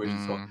receiver situation.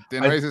 So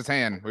didn't raise his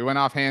hand. We went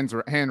off hand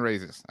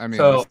raises. I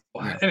mean,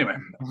 anyway,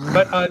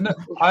 but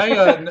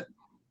I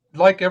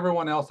like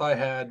everyone else, I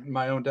had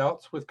my own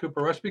doubts with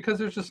Cooper Rush, because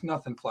there's just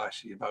nothing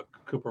flashy about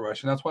Cooper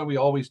Rush, and that's why we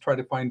always try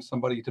to find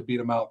somebody to beat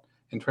him out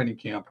in training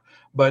camp.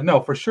 But no,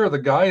 for sure, the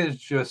guy is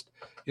just,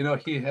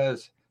 he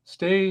has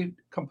stayed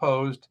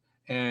composed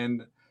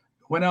and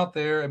went out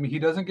there. I mean, he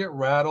doesn't get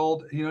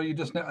rattled. You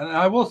just, and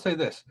I will say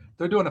this: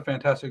 they're doing a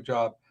fantastic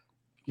job,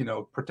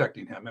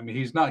 protecting him. I mean,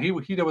 he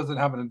wasn't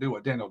having to do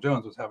what Daniel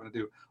Jones was having to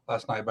do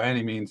last night by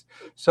any means.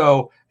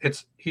 So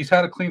he's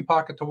had a clean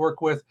pocket to work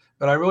with,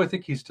 but I really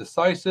think he's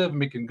decisive,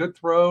 making good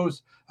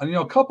throws. And,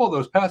 a couple of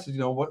those passes,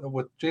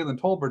 with Jalen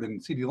Tolbert and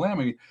CeeDee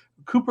Lamb,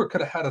 Cooper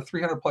could have had a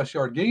 300+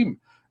 yard game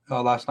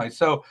last night.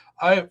 So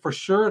for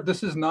sure,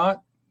 this is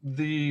not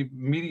the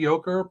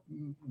mediocre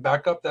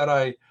backup that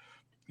I,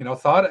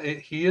 thought.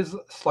 He is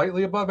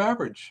slightly above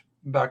average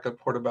backup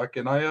quarterback.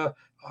 And I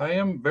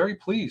am very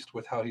pleased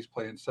with how he's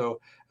playing. So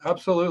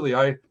absolutely.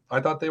 I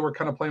thought they were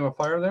kind of playing with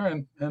fire there,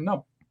 and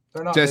no,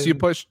 they're not. Jess, you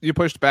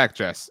pushed back,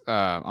 Jess,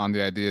 on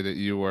the idea that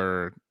you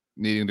were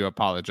needing to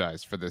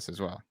apologize for this as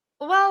well.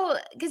 Well,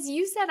 because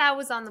you said I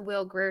was on the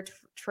Will Grier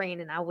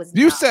train, and I was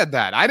You not. said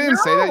that. I didn't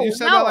say that. You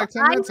said that like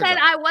 10 minutes ago. I said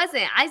I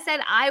wasn't. I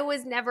said I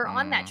was never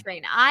on that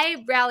train.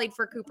 I rallied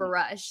for Cooper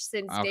Rush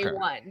since day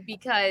one,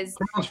 because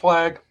challenge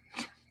flag.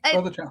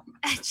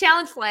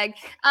 Challenge flag.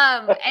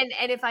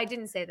 And if I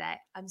didn't say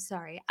that, I'm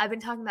sorry. I've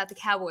been talking about the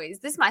Cowboys.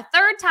 This is my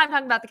 3rd time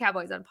talking about the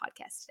Cowboys on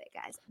podcast today,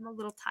 guys. I'm a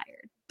little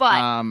tired,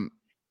 but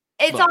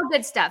it's all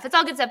good stuff. It's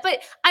all good stuff. But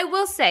I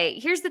will say,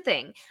 here's the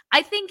thing.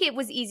 I think it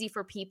was easy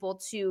for people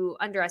to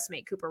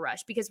underestimate Cooper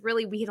Rush, because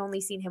really we had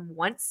only seen him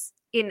once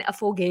in a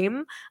full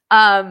game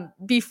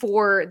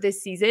before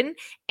this season.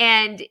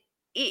 And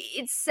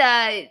it's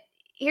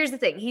here's the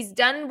thing. He's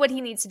done what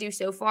he needs to do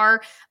so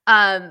far.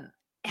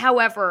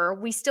 However,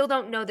 we still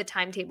don't know the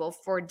timetable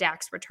for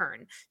Dak's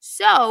return.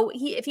 So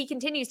if he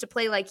continues to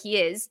play like he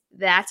is,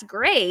 that's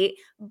great.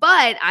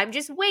 But I'm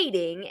just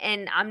waiting,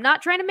 and I'm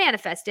not trying to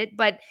manifest it.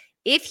 But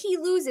if he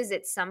loses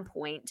at some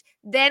point,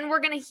 then we're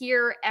going to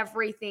hear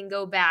everything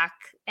go back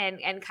and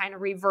kind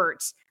of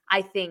revert,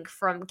 I think,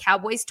 from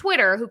Cowboys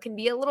Twitter, who can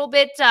be a little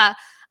bit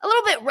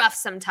rough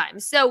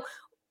sometimes. So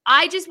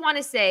I just want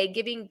to say,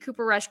 giving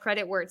Cooper Rush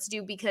credit where it's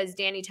due, because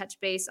Danny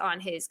touched base on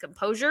his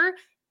composure.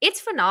 It's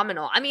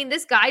phenomenal. I mean,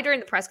 this guy during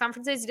the press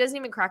conferences, he doesn't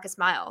even crack a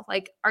smile.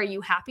 Like, are you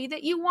happy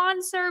that you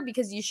won, sir?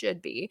 Because you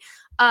should be.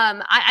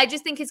 I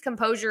just think his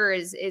composure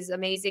is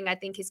amazing. I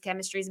think his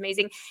chemistry is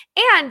amazing.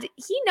 And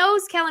he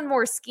knows Kellen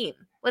Moore's scheme.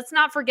 Let's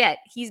not forget.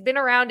 He's been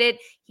around it.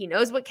 He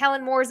knows what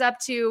Kellen Moore's up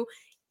to.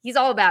 He's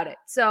all about it.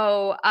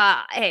 So,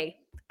 hey,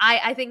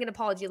 I think an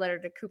apology letter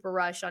to Cooper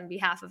Rush on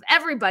behalf of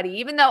everybody,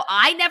 even though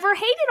I never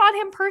hated on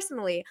him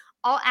personally,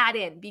 I'll add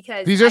in,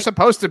 because these are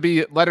supposed to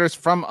be letters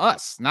from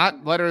us,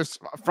 not letters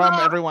from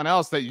everyone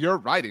else that you're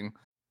writing.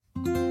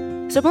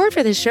 Support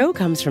for this show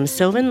comes from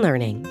Sylvan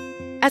Learning.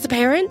 As a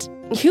parent,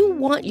 you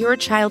want your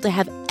child to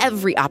have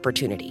every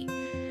opportunity,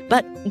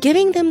 but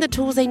giving them the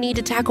tools they need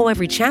to tackle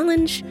every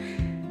challenge,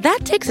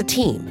 that takes a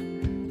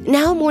team.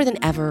 Now more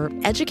than ever,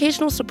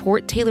 educational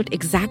support tailored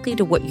exactly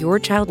to what your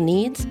child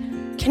needs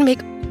can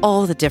make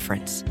all the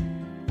difference.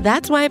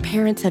 That's why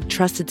parents have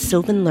trusted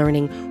Sylvan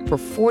Learning for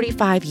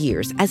 45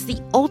 years as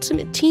the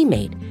ultimate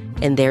teammate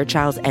in their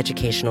child's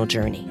educational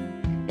journey,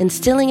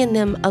 instilling in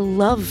them a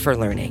love for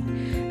learning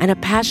and a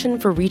passion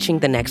for reaching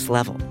the next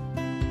level.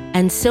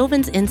 And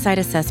Sylvan's Insight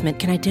Assessment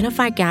can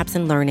identify gaps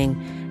in learning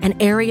and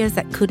areas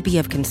that could be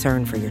of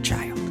concern for your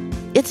child.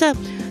 It's a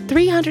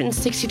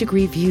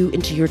 360-degree view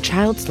into your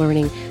child's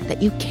learning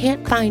that you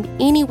can't find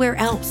anywhere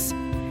else,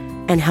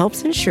 and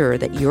helps ensure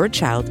that your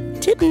child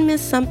didn't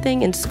miss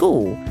something in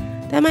school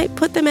that might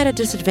put them at a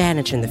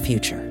disadvantage in the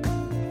future.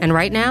 And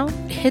right now,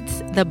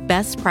 it's the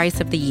best price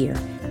of the year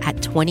at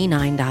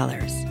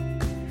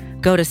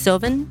 $29. Go to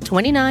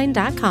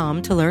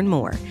sylvan29.com to learn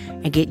more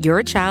and get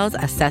your child's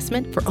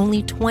assessment for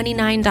only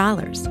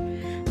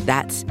 $29.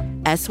 That's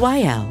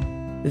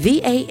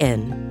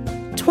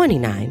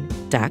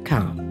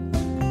SYLVAN29.com.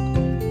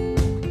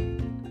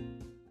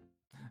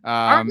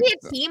 Aren't we a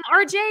team,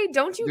 RJ?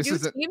 Don't you do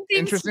team things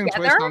interesting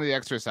together? Twist on the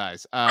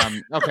exercise.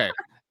 Okay.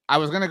 I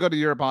was going to go to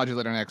your apology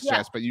letter next,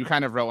 Jess, but you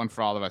kind of wrote one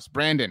for all of us.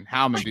 Brandon,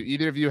 Howman, do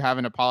either of you have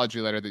an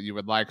apology letter that you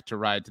would like to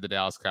write to the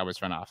Dallas Cowboys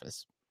front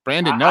office?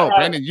 Brandon, no.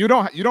 Brandon, you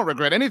don't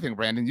regret anything,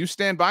 Brandon. You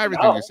stand by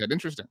everything you said.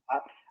 Interesting.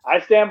 I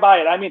stand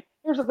by it. I mean,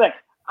 here's the thing.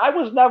 I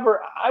was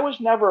never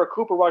a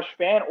Cooper Rush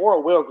fan or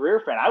a Will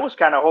Grier fan. I was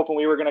kind of hoping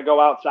we were going to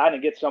go outside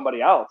and get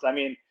somebody else. I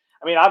mean,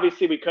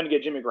 obviously we couldn't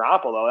get Jimmy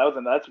Garoppolo.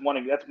 That's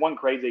one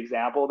crazy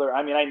example. There.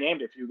 I mean, I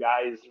named a few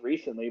guys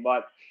recently,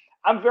 but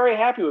I'm very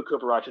happy with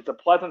Cooper Rush. It's a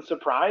pleasant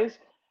surprise.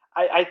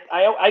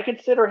 I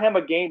consider him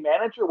a game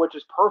manager, which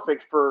is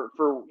perfect for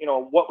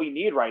what we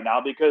need right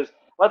now, because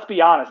let's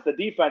be honest, the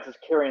defense is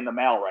carrying the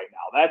mail right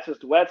now. That's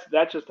just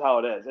how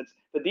it is.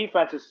 The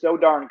defense is so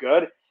darn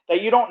good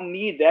that you don't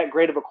need that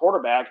great of a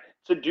quarterback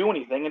to do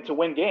anything and to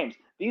win games.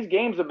 These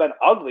games have been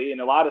ugly in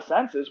a lot of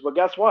senses, but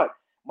guess what?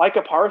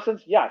 Micah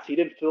Parsons, yes, he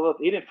didn't fill up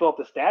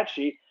the stat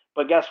sheet,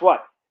 but guess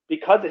what?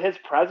 Because of his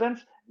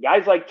presence,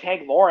 guys like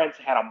Tank Lawrence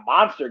had a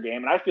monster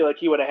game, and I feel like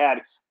he would have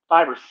had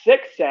 5 or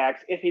 6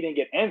 sacks if he didn't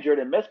get injured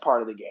and miss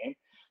part of the game.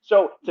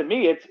 So to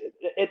me,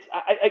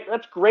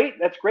 that's great.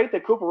 That's great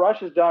that Cooper Rush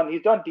has done.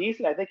 He's done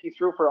decent. I think he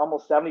threw for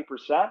almost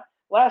 70%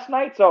 last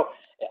night. So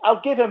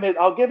I'll give him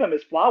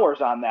his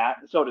flowers on that,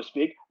 so to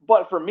speak.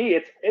 But for me,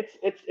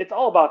 it's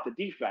all about the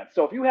defense.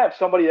 So if you have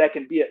somebody that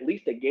can be at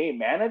least a game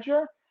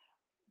manager,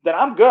 then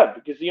I'm good,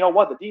 because you know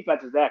what? The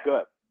defense is that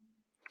good.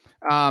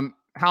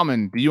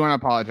 Howman, do you want to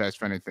apologize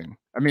for anything?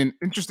 I mean,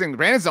 interesting.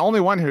 Brandon's the only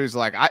one who's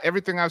like,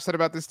 everything I've said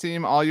about this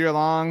team all year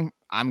long,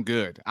 I'm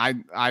good. I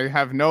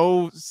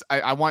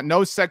want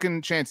no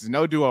second chances,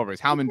 no do-overs.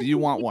 Howman, do you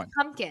want one?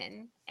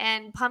 Pumpkin.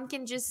 And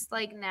pumpkin just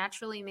like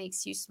naturally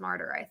makes you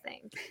smarter, I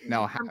think.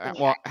 No,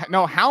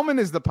 Howman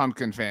is the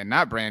pumpkin fan,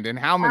 not Brandon.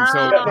 Howman.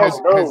 No. I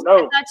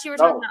thought you were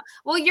talking about.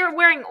 Well, you're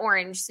wearing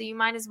orange, so you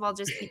might as well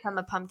just become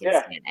a pumpkin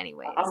fan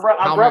anyway.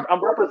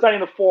 I'm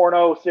representing the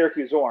 4-0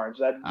 Syracuse Orange.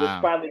 That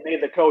just finally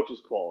made the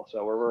coaches pull,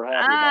 so we're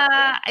happy about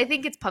that. I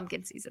think it's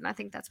pumpkin season. I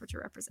think that's what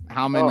you're representing.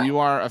 Howman, you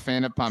are a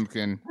fan of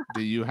pumpkin.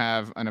 Do you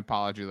have an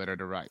apology letter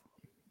to write?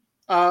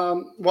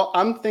 Well,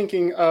 I'm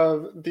thinking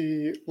of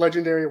the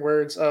legendary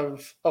words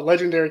of a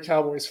legendary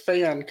Cowboys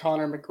fan,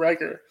 Conor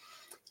McGregor.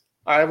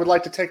 I would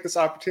like to take this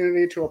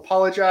opportunity to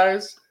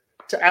apologize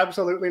to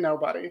absolutely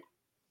nobody.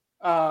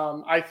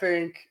 I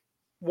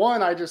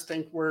just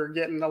think we're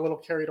getting a little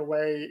carried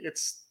away.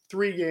 It's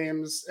 3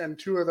 games, and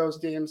 2 of those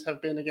games have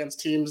been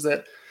against teams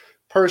that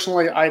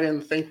personally I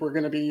didn't think were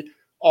going to be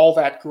all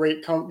that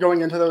great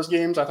going into those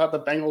games. I thought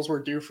the Bengals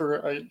were due for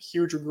a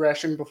huge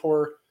regression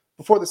before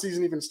the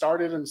season even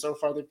started, and so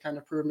far they've kind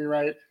of proved me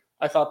right.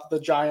 I thought that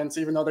the Giants,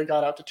 even though they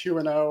got out to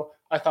 2-0,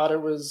 I thought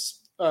it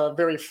was a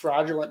very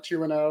fraudulent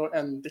 2-0,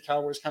 and the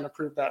Cowboys kind of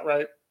proved that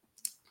right.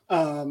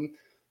 And,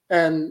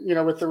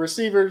 with the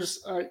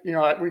receivers,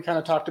 we kind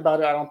of talked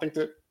about it. I don't think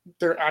that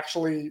they're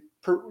actually,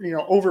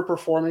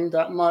 overperforming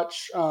that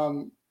much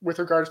with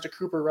regards to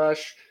Cooper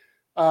Rush.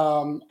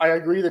 I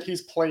agree that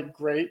he's played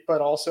great,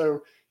 but also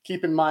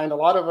keep in mind, a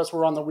lot of us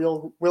were on the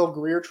Will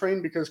Grier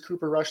train because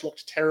Cooper Rush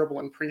looked terrible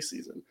in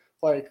preseason.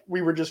 Like,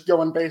 we were just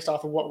going based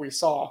off of what we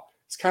saw.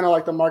 It's kind of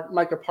like the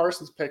Micah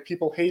Parsons pick.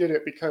 People hated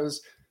it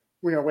because,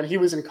 when he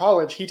was in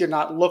college, he did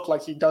not look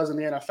like he does in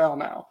the NFL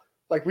now.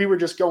 Like, we were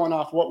just going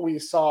off what we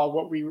saw,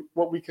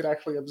 what we could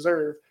actually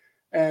observe.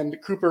 And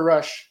Cooper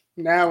Rush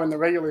now in the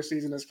regular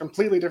season is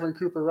completely different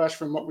Cooper Rush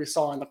from what we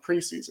saw in the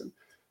preseason.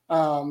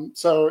 I'm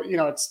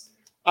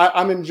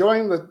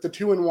enjoying the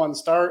 2-1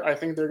 start. I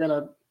think they're going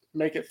to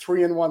make it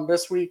 3-1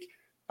 this week.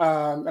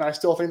 And I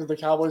still think that the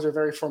Cowboys are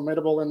very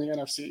formidable in the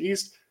NFC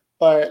East.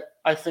 But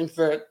I think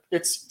that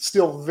it's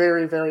still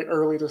very, very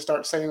early to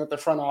start saying that the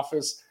front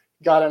office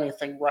got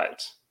anything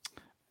right.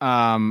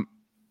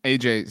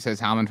 AJ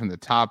says Howman from the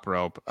top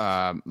rope.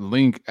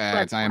 Link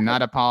adds, I am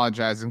not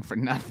apologizing for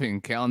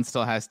nothing. Kellen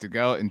still has to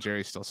go, and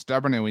Jerry's still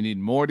stubborn, and we need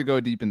more to go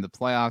deep in the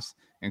playoffs.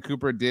 And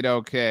Cooper did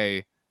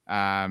okay.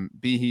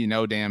 Be he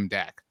no damn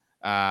Dak.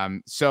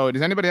 So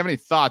does anybody have any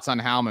thoughts on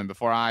Howman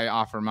before I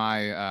offer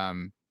my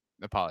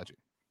apology?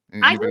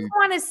 I just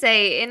want to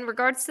say, in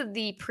regards to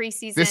the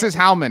preseason, this is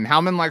Howman.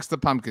 Howman likes the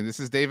pumpkin. This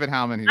is David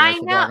Howman.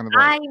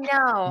 I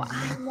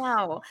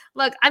know.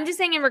 Look, I'm just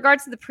saying, in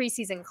regards to the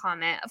preseason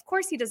comment, of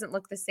course he doesn't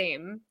look the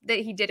same that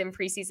he did in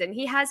preseason.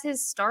 He has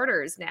his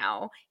starters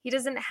now. He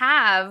doesn't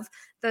have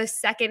the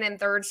second and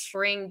third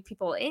string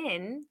people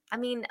in. I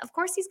mean, of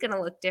course he's going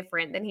to look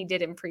different than he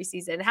did in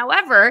preseason.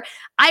 However,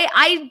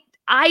 I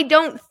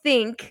don't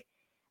think,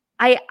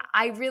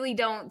 I really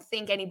don't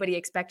think anybody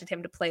expected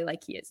him to play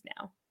like he is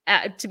now.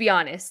 To be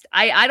honest,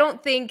 I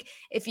don't think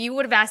if you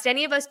would have asked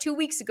any of us 2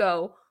 weeks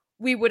ago,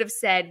 we would have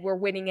said we're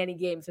winning any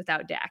games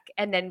without Dak.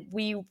 And then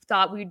we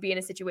thought we'd be in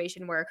a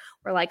situation where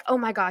we're like, oh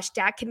my gosh,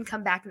 Dak can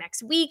come back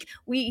next week.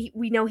 We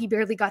know he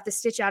barely got the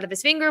stitch out of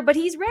his finger, but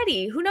he's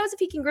ready. Who knows if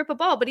he can grip a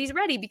ball, but he's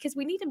ready because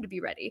we need him to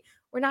be ready.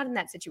 We're not in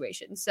that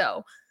situation.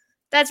 So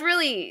that's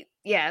really,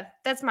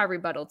 that's my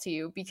rebuttal to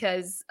you,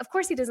 because of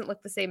course he doesn't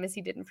look the same as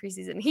he did in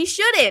preseason. He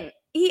shouldn't.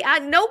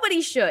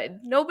 Nobody should.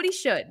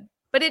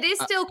 But it is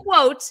still,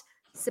 quote,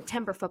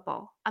 September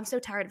football. I'm so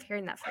tired of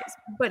hearing that phrase,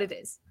 but it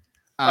is.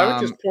 I would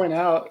just point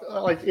out,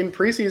 like in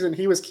preseason,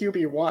 he was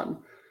QB1.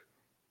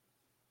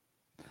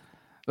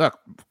 Look,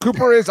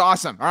 Cooper is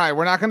awesome. All right,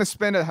 we're not going to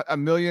spend a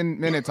million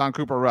minutes on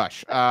Cooper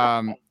Rush.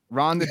 Ron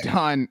the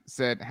Don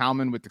said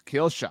Howman with the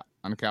kill shot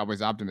on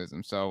Cowboys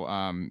optimism. So,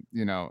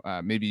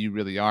 maybe you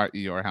really are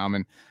Eeyore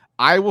Howman.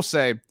 I will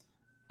say,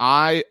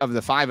 of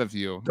the five of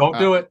you, don't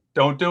do it.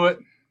 Don't do it.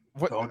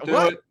 Don't do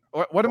it.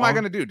 What am I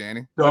going to do,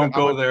 Danny? Don't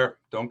go there.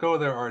 Don't go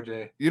there,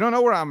 RJ. You don't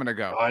know where I'm going to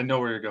go. I know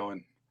where you're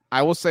going.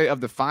 I will say, of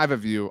the five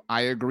of you,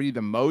 I agree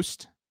the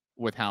most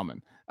with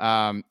Howman.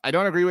 I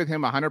don't agree with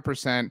him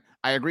 100%.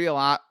 I agree a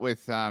lot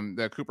with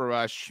the Cooper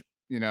Rush,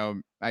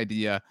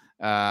 idea.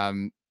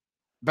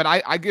 But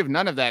I give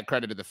none of that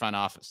credit to the front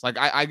office. Like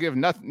I give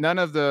none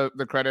of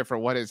the credit for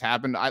what has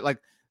happened. I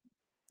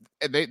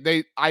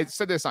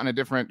said this on a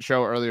different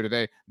show earlier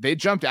today. They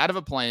jumped out of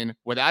a plane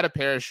without a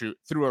parachute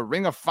through a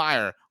ring of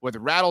fire with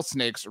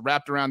rattlesnakes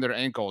wrapped around their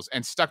ankles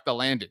and stuck the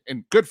landing.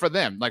 And good for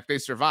them. Like, they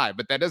survived.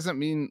 But that doesn't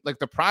mean, like,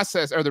 the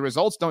process or the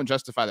results don't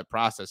justify the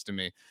process to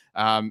me.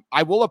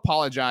 I will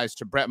apologize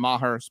to Brett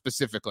Maher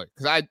specifically,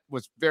 because I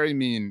was very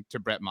mean to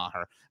Brett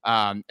Maher.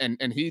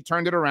 And he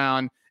turned it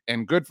around.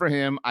 And good for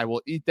him. I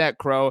will eat that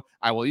crow.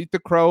 I will eat the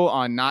crow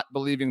on not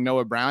believing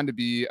Noah Brown to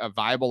be a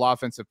viable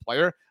offensive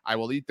player. I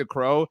will eat the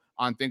crow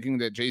on thinking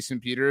that Jason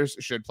Peters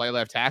should play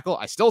left tackle.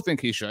 I still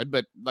think he should,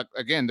 but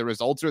again, the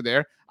results are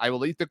there. I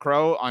will eat the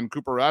crow on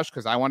Cooper Rush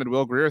because I wanted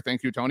Will Grier.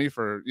 Thank you, Tony,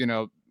 for,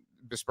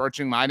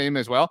 besmirching my name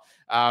as well.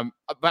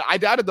 But I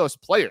doubted those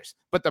players,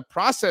 but the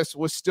process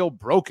was still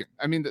broken.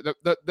 I mean,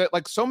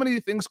 like, so many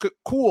things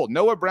cool.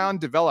 Noah Brown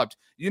developed.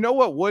 You know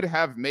what would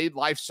have made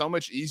life so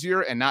much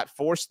easier and not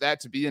forced that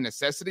to be a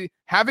necessity?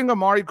 Having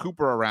Amari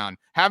Cooper around,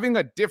 having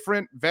a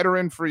different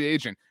veteran free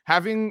agent,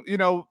 having,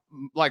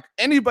 like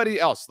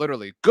anybody else,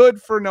 literally.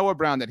 Good for Noah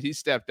Brown that he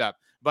stepped up.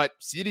 But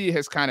CD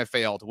has kind of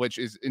failed, which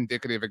is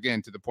indicative,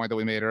 again, to the point that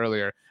we made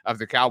earlier of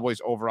the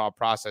Cowboys' overall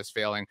process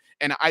failing.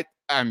 And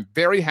I'm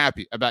very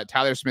happy about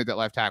Tyler Smith at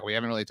left tackle. We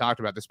haven't really talked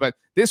about this, but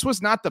this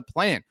was not the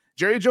plan.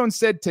 Jerry Jones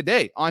said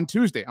today on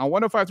Tuesday on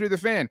 105.3 The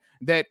Fan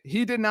that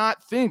he did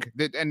not think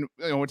that, and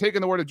we're taking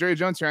the word of Jerry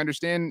Jones here. I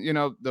understand,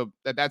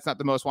 that that's not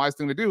the most wise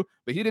thing to do,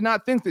 but he did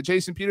not think that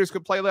Jason Peters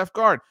could play left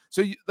guard.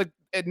 So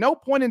at no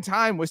point in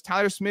time was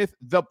Tyler Smith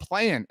the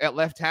plan at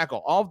left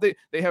tackle.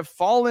 They have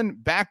fallen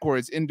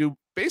backwards into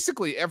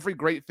basically every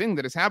great thing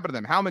that has happened to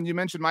them. Howman, you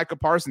mentioned Micah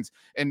Parsons,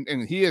 and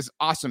he is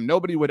awesome.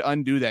 Nobody would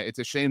undo that. It's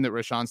a shame that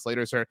Rashawn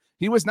Slater's hurt.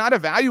 He was not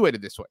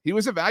evaluated this way. He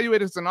was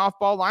evaluated as an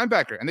off-ball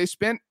linebacker, and they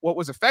spent what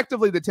was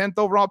effectively the 10th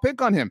overall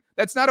pick on him.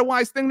 That's not a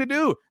wise thing to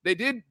do. They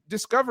did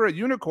discover a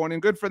unicorn,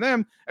 and good for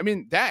them. I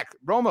mean, Dak,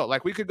 Romo,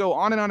 like, we could go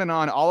on and on and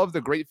on. All of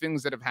the great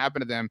things that have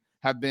happened to them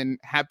have been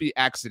happy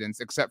accidents,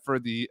 except for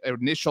the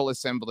initial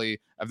assembly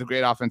of the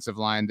great offensive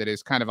line that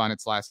is kind of on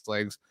its last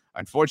legs,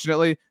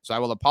 unfortunately. So I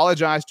will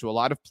apologize to a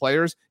lot of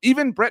players,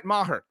 even Brett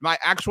Maher. My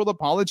actual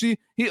apology,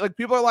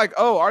 people are like,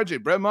 oh,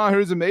 RJ, Brett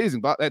Maher is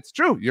amazing. But that's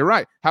true. You're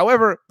right.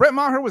 However, Brett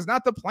Maher was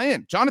not the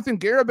plan. Jonathan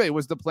Garibay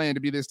was the plan to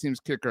be this team's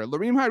kicker.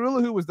 Lareem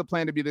Hairulahu was the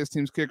plan to be this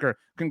team's kicker.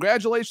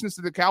 Congratulations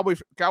to the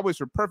Cowboys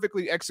for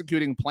perfectly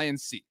executing Plan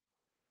C.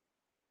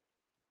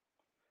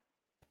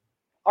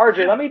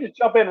 RJ, let me just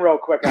jump in real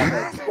quick on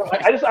this.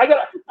 I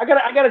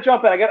gotta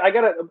jump in. I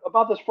got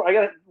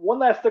one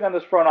last thing on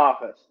this front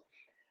office.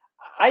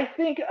 I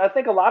think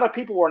a lot of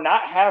people were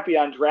not happy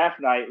on draft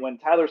night when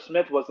Tyler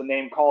Smith was the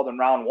name called in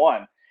round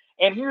one.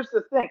 And here's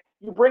the thing: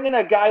 you bring in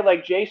a guy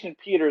like Jason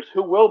Peters,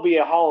 who will be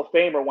a Hall of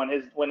Famer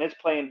when his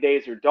playing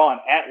days are done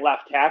at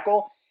left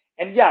tackle.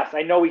 And yes,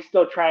 I know he's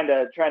still trying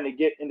to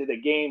get into the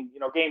game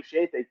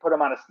shape. They put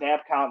him on a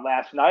snap count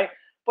last night.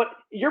 But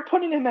you're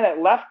putting him in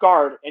at left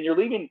guard, and you're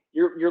leaving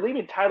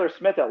Tyler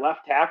Smith at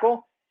left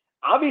tackle.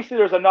 Obviously,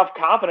 there's enough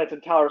confidence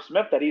in Tyler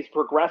Smith that he's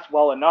progressed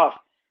well enough.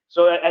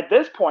 So at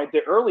this point,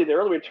 the early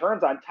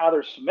returns on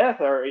Tyler Smith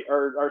are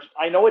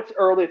I know it's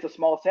early, it's a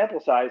small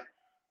sample size,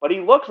 but he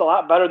looks a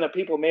lot better than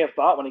people may have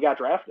thought when he got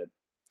drafted.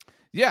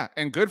 Yeah,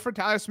 and good for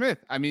Tyler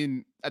Smith. I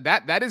mean,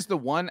 that is the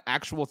one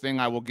actual thing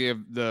I will give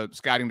the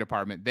scouting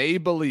department. They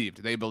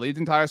believed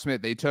in Tyler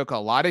Smith. They took a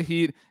lot of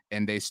heat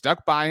and they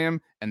stuck by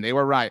him, and they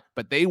were right.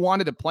 But they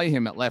wanted to play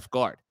him at left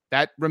guard.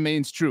 That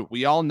remains true.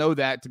 We all know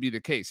that to be the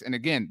case. And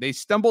again, they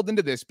stumbled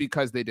into this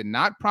because they did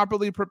not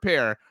properly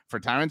prepare for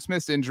Tyron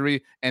Smith's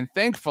injury, and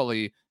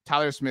thankfully,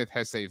 Tyler Smith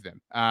has saved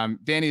them.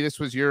 Danny, this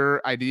was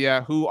your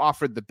idea. Who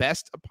offered the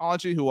best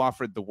apology? Who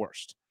offered the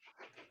worst?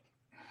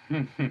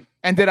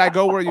 And did I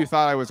go where you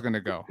thought I was going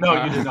to go?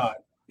 No, you did not.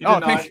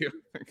 Thank you.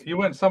 You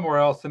went somewhere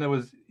else, and it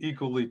was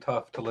equally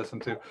tough to listen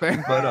to.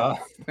 But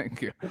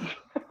thank you.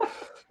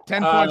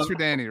 10 points for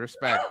Danny.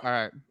 Respect. All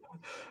right.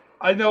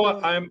 I know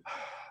I'm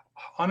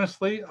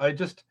honestly. I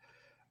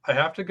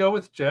have to go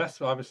with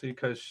Jess, obviously,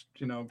 because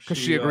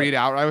she agreed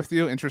outright with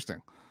you.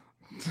 Interesting.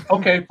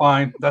 Okay,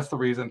 fine. That's the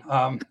reason.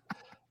 No,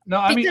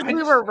 I mean, because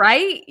we were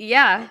right.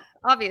 Yeah,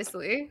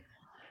 obviously.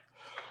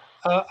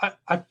 I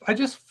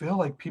just feel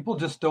like people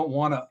just don't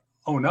want to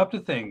own up to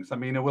things. I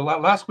mean,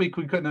 last week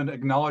we couldn't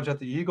acknowledge that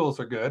the Eagles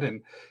are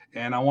good,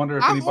 and I wonder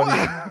if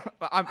anybody.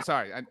 I'm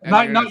sorry,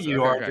 not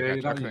you,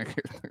 RJ, not you.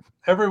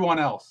 Everyone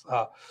else.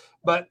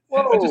 But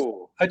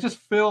I just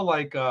feel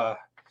like we're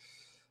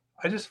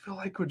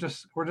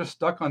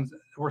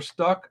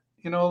stuck,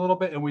 a little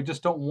bit, and we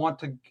just don't want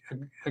to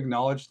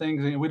acknowledge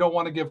things, and we don't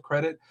want to give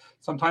credit.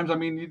 Sometimes, I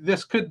mean,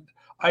 this could.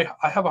 I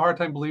have a hard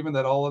time believing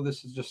that all of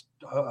this is just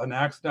an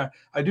accident.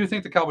 I do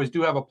think the Cowboys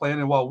do have a plan,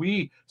 and while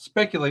we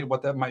speculate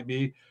what that might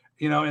be,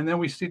 and then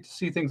we see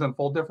things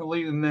unfold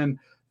differently, and then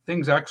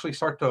things actually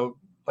start to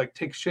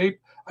take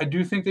shape. I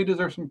do think they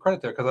deserve some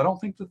credit there, because I don't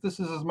think that this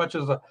is as much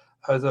as a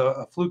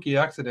fluky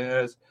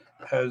accident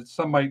as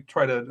some might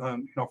try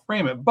to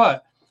frame it.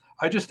 But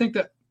I just think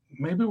that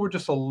maybe we're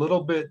just a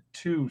little bit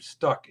too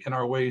stuck in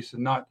our ways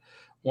and not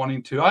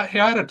wanting to. I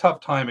had a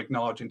tough time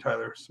acknowledging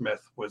Tyler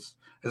Smith was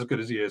as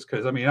good as he is,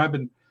 because I mean I've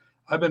been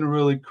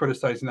really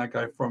criticizing that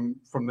guy from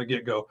the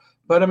get-go.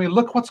 But I mean,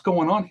 look what's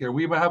going on here.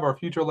 We have our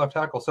future left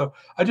tackle. So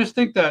I just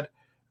think that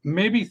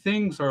maybe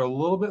things are a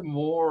little bit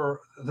more,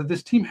 that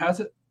this team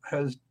has it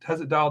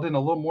dialed in a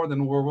little more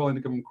than we're willing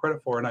to give them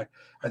credit for. And I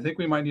think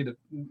we might need to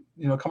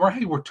come around.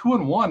 Hey, we're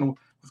 2-1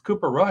 with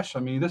Cooper Rush.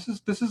 I mean, this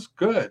is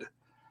good.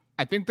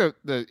 I think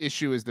the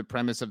issue is the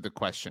premise of the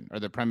question,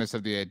 or the premise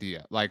of the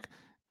idea.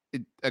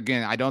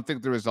 Again, I don't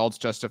think the results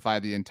justify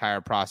the entire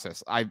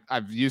process.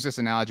 I've used this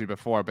analogy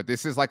before, but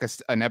this is like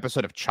an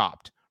episode of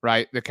Chopped,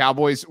 right? The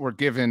Cowboys were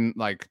given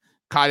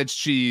cottage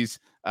cheese,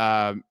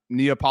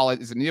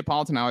 Neapolitan. Is it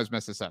Neapolitan? I always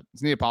mess this up.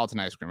 It's Neapolitan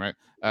ice cream, right?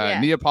 Yeah.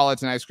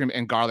 Neapolitan ice cream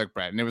and garlic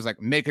bread, and it was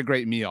make a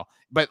great meal.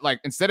 But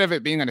instead of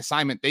it being an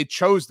assignment, they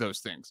chose those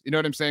things. You know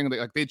what I'm saying?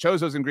 They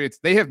chose those ingredients.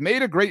 They have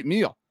made a great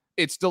meal.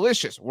 It's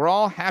delicious. We're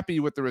all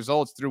happy with the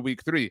results through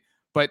week 3,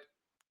 but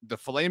the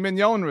filet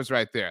mignon was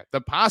right there. The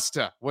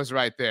pasta was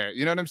right there.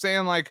 You know what I'm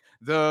saying?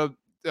 The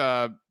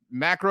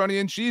macaroni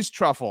and cheese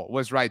truffle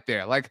was right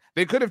there.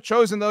 They could have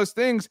chosen those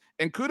things,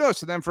 and kudos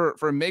to them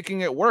for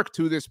making it work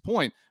to this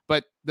point.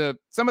 But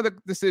some of the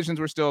decisions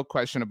were still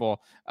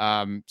questionable.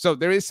 So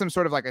there is some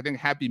sort of I think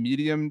happy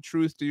medium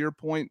truth to your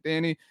point,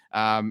 Danny.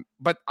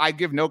 But I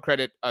give no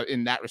credit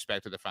in that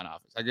respect to the front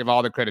office. I give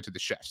all the credit to the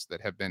chefs that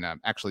have been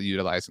actually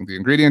utilizing the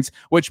ingredients,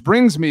 which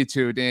brings me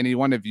to, Danny,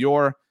 one of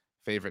your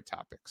favorite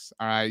topics.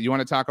 All right. You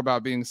want to talk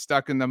about being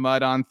stuck in the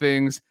mud on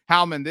things?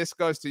 Howman, this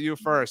goes to you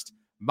first.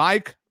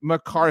 Mike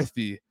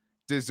McCarthy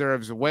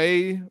deserves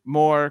way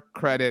more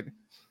credit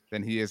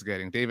than he is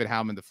getting. David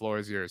Howman, the floor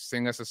is yours.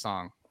 Sing us a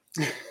song.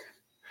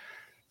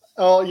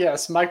 Oh,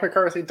 yes. Mike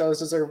McCarthy does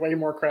deserve way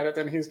more credit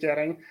than he's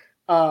getting.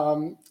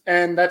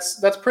 And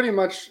that's pretty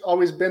much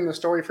always been the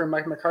story for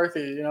Mike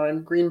McCarthy.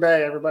 In Green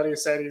Bay, everybody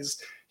said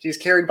he's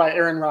carried by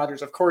Aaron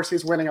Rodgers. Of course,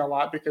 he's winning a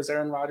lot because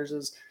Aaron Rodgers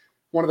is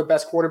one of the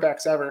best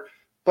quarterbacks ever.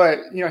 But,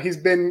 he's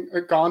been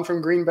gone from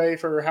Green Bay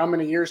for how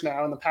many years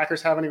now, and the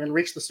Packers haven't even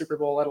reached the Super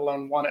Bowl, let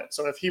alone won it.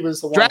 So if he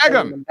was the one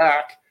holding them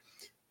back,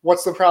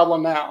 what's the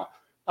problem now?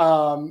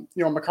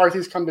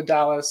 McCarthy's come to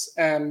Dallas,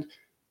 and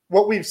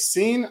what we've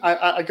seen,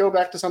 I go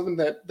back to something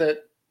that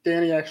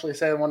Danny actually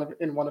said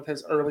in one of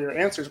his earlier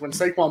answers. When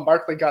Saquon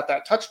Barkley got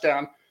that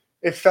touchdown,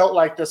 it felt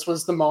like this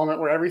was the moment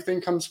where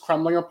everything comes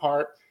crumbling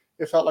apart.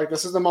 It felt like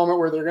this is the moment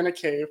where they're going to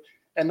cave.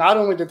 And not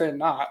only did they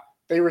not,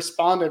 they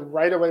responded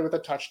right away with a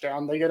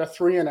touchdown. They get a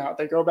 3-and-out.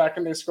 They go back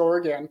and they score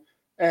again,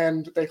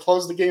 and they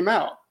close the game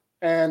out.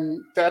 And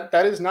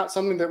that is not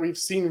something that we've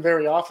seen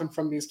very often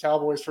from these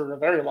Cowboys for a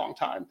very long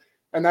time.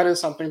 And that is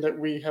something that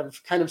we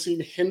have kind of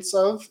seen hints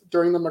of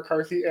during the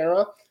McCarthy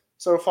era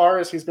so far,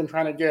 as he's been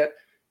trying to get,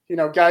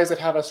 guys that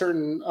have a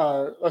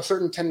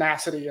certain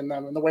tenacity in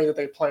them and the way that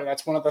they play.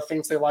 That's one of the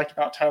things they liked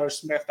about Tyler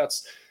Smith.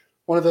 That's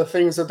one of the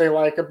things that they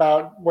like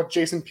about what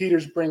Jason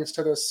Peters brings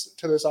to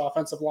this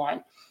offensive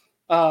line.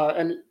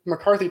 And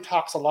McCarthy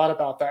talks a lot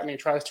about that, and he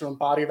tries to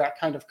embody that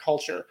kind of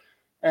culture.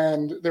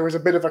 And there was a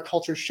bit of a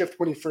culture shift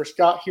when he first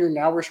got here.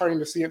 Now we're starting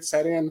to see it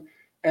set in.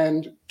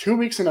 And 2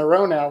 weeks in a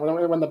row now,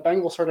 when the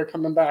Bengals started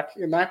coming back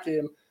in that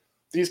game,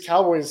 these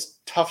Cowboys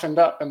toughened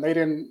up, and they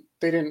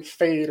didn't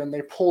fade, and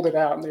they pulled it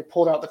out, and they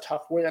pulled out the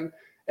tough win,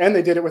 and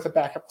they did it with a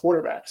backup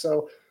quarterback.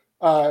 So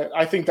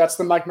I think that's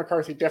the Mike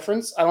McCarthy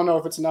difference. I don't know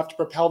if it's enough to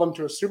propel them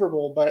to a Super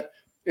Bowl, but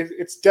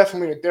it's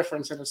definitely a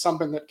difference, and it's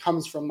something that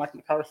comes from Mike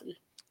McCarthy.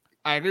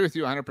 I agree with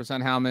you 100%,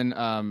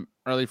 Howman.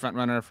 Early front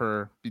runner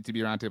for BTB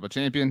Roundtable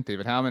champion,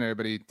 David Howman.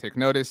 Everybody take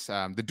notice.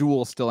 The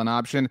duel still an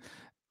option.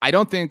 I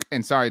don't think,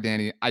 and sorry,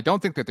 Danny, I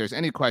don't think that there's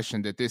any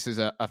question that this is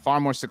a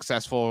far more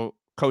successful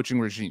coaching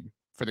regime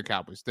for the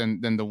Cowboys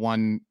than the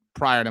one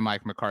prior to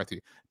Mike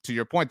McCarthy. To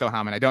your point, though,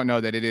 Howman, I don't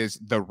know that it is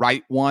the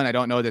right one. I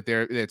don't know that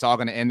it's all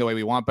going to end the way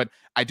we want, but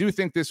I do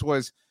think this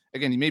was,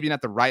 again, maybe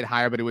not the right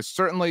hire, but it was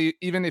certainly,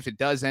 even if it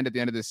does end at the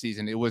end of the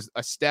season, it was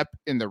a step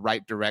in the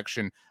right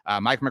direction.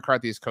 Mike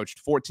McCarthy has coached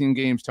 14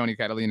 games, Tony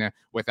Catalina,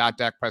 without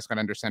Dak Prescott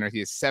under center.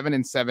 He is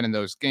 7-7 in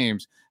those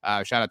games.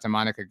 Shout out to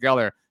Monica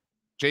Geller.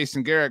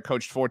 Jason Garrett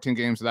coached 14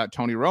 games without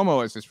Tony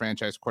Romo as his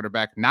franchise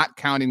quarterback, not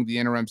counting the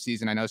interim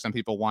season. I know some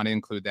people want to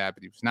include that,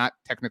 but he was not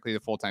technically the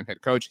full-time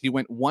head coach. He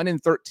went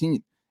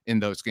 1-13 in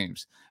those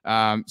games.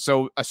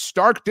 So a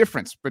stark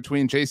difference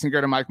between Jason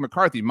Garrett and Mike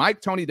McCarthy.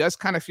 Mike Tony does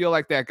kind of feel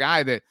like that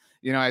guy that,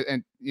 you know,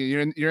 and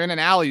you're in an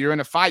alley, you're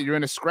in a fight, you're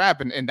in a scrap,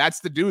 and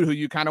that's the dude who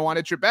you kind of want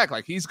at your back.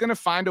 Like, he's going to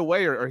find a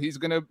way, or he's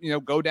going to, you know,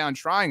 go down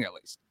trying at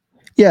least.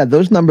 Yeah,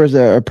 those numbers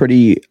are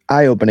pretty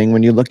eye-opening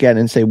when you look at it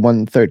and say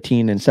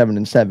 1-13 and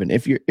 7-7.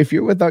 If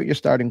you're without your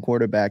starting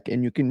quarterback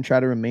and you can try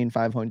to remain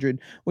 500,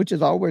 which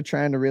is all we're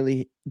trying to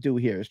really do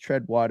here, is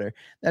tread water.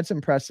 That's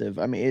impressive.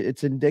 I mean,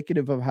 it's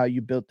indicative of how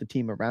you built the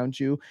team around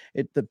you.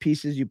 The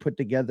pieces you put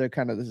together,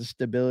 kind of the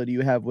stability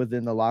you have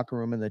within the locker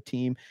room and the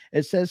team.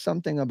 It says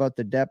something about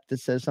the depth. It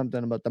says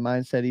something about the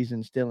mindset he's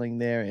instilling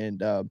there.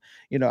 And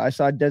you know, I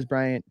saw Des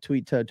Bryant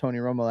tweet to Tony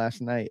Romo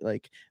last night,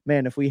 like,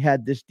 man, if we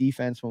had this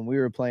defense when we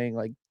were playing,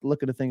 like,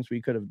 look at the things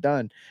we could have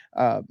done.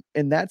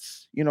 And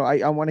that's, you know,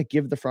 I want to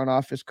give the front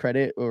office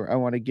credit, or I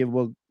want to give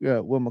Will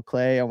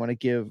McClay, I want to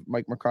give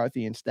Mike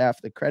McCarthy and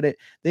staff the credit.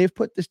 They've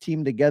put this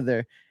team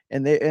together,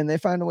 and they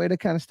find a way to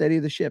kind of steady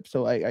the ship.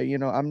 So I you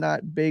know, I'm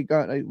not big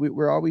on,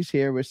 we're always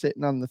here, we're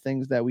sitting on the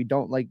things that we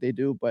don't like they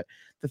do, but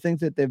the things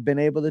that they've been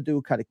able to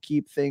do, kind of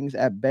keep things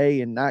at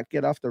bay and not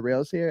get off the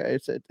rails here,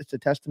 it's a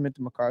testament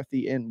to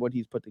McCarthy and what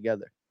he's put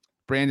together.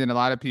 Brandon, a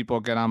lot of people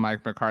get on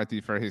Mike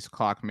McCarthy for his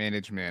clock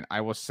management. I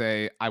will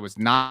say I was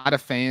not a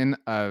fan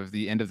of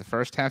the end of the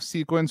first half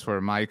sequence where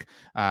Mike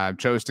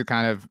chose to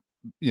kind of,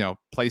 you know,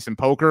 play some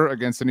poker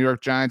against the New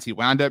York Giants. He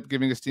wound up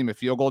giving his team a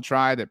field goal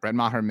try that Brett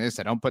Maher missed.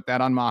 I don't put that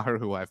on Maher,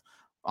 who I've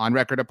on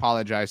record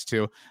apologized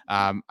to.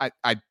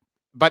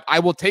 But I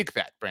will take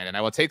that, Brandon.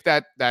 I will take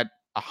that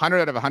 100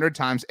 out of 100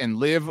 times and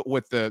live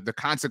with the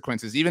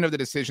consequences, even of the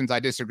decisions I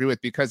disagree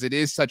with, because it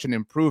is such an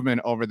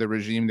improvement over the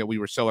regime that we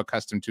were so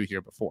accustomed to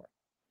here before.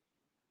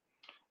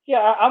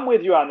 Yeah, I'm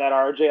with you on that,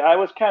 RJ. I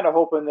was kind of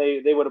hoping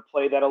they would have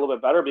played that a little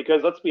bit better,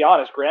 because let's be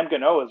honest, Graham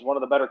Gano is one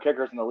of the better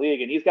kickers in the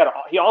league, and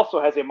he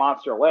also has a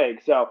monster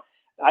leg. So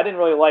I didn't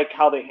really like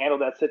how they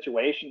handled that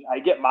situation. I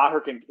get Maher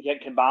can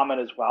bomb it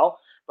as well,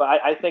 but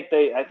I think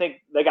they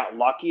got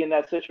lucky in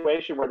that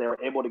situation where they were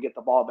able to get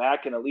the ball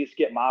back and at least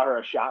get Maher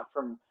a shot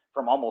from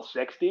almost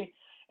 60.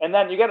 And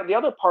then you got the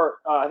other part.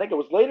 I think it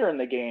was later in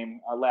the game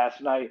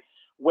last night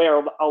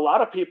where a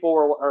lot of people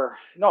were, or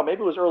no,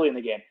 maybe it was early in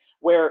the game,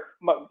 where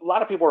a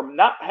lot of people were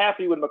not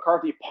happy with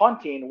McCarthy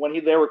punting when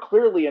they were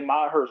clearly in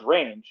Maher's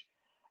range.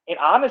 And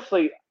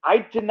honestly,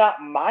 I did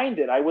not mind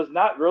it. I was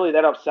not really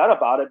that upset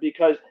about it,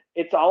 because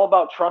it's all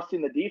about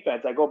trusting the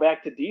defense. I go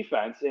back to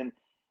defense, and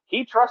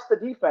he trusts the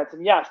defense.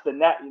 And yes, the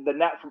net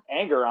from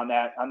Anger on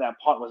that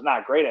punt was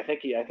not great. I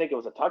think it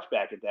was a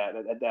touchback at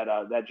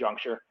that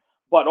juncture.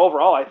 But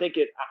overall,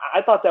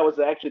 I thought that was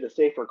actually the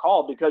safer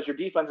call, because your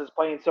defense is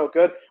playing so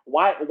good.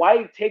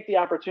 Why take the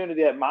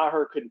opportunity that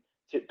Maher could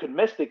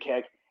miss the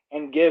kick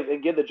and give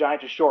the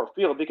Giants a short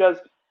field? Because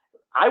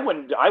I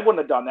wouldn't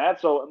have done that.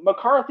 So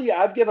McCarthy,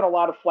 I've given a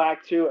lot of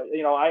flack to.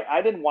 You know,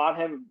 I didn't want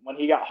him when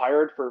he got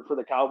hired for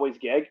the Cowboys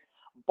gig,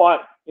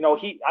 but you know,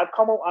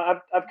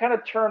 I've kind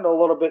of turned a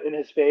little bit in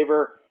his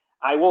favor.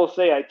 I will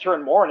say I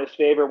turned more in his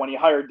favor when he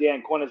hired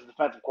Dan Quinn as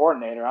defensive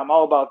coordinator. I'm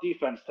all about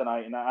defense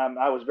tonight, and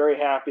I was very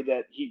happy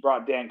that he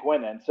brought Dan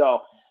Quinn in.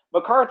 So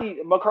McCarthy,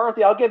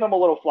 I'll give him a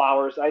little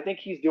flowers. I think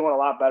he's doing a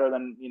lot better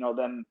than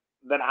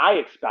I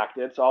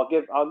expected. So I'll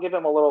give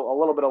him a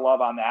little bit of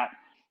love on that.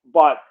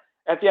 But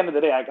at the end of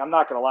the day, I'm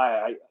not going to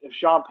lie. If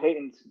Sean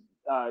Payton's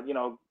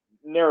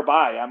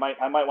nearby, I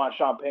might want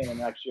Sean Payton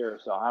next year.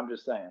 So I'm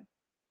just saying.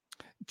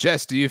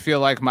 Jess, do you feel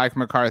like Mike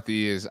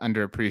McCarthy is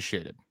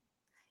underappreciated?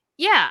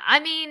 Yeah, I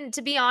mean,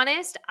 to be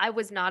honest, I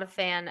was not a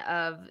fan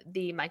of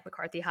the Mike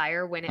McCarthy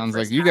hire when it Sounds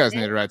first like you guys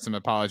happened. need to write some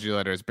apology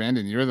letters.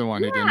 Brandon, you're the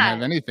one who didn't Yeah,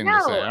 have anything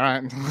to say. no. All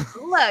right.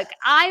 Look,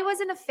 I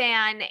wasn't a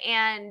fan,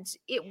 and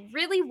it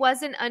really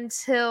wasn't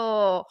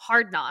until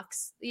Hard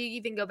Knocks, you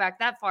even go back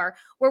that far,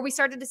 where we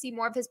started to see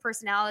more of his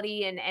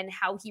personality and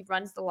how he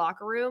runs the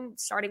locker room,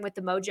 starting with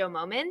the mojo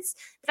moments.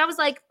 That I was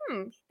like,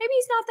 maybe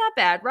he's not that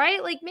bad,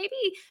 right? Like maybe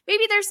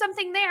there's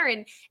something there.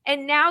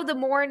 And now the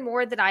more and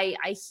more that I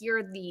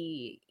hear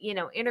the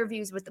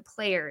interviews with the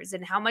players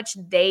and how much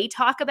they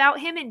talk about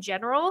him in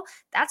general,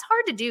 that's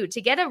hard to do.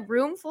 To get a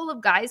room full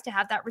of guys to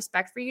have that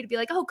respect for you, to be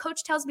like, oh,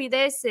 coach tells me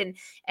this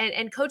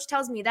and coach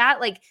tells me that,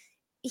 like,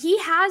 he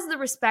has the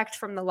respect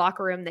from the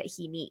locker room that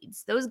he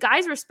needs. Those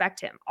guys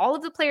respect him. All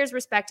of the players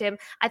respect him.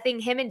 I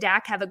think him and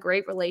Dak have a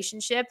great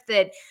relationship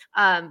that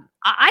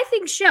I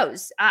think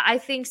shows. I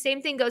think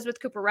same thing goes with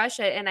Cooper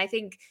Rush, and I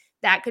think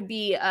that could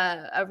be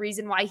a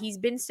reason why he's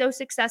been so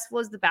successful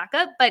as the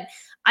backup. But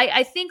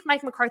I think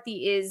Mike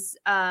McCarthy is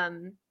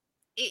on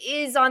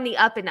the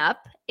up and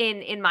up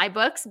in my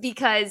books,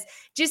 because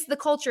just the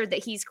culture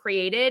that he's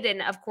created.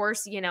 And of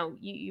course,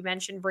 you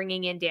mentioned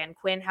bringing in Dan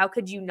Quinn. How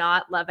could you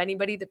not love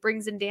anybody that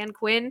brings in Dan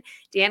Quinn?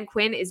 Dan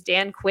Quinn is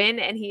Dan Quinn,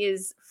 and he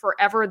is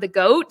forever the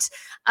GOAT.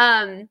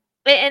 And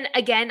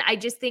again, I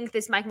just think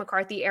this Mike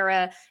McCarthy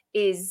era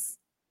is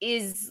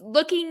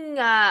looking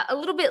a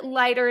little bit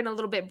lighter and a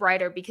little bit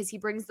brighter, because he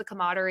brings the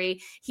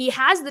camaraderie. He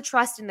has the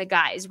trust in the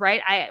guys,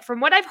 right? From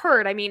what I've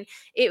heard, I mean,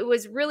 it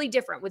was really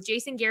different with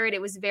Jason Garrett.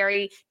 It was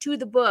very to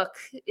the book.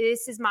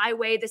 This is my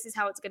way. This is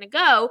how it's going to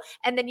go.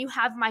 And then you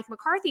have Mike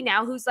McCarthy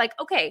now, who's like,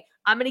 okay,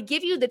 I'm going to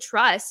give you the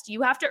trust.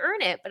 You have to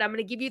earn it, but I'm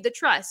going to give you the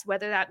trust,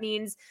 whether that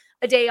means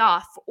a day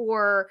off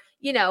or,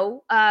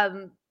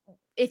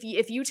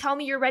 if you tell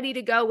me you're ready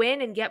to go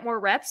in and get more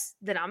reps,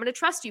 then I'm going to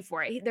trust you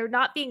for it. They're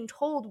not being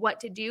told what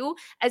to do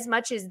as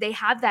much as they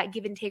have that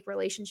give and take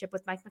relationship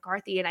with Mike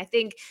McCarthy. And I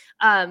think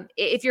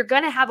if you're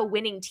going to have a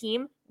winning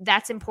team,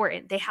 that's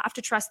important. They have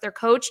to trust their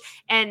coach.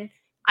 And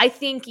I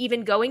think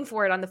even going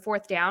for it on the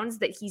fourth downs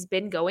that he's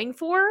been going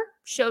for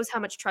shows how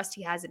much trust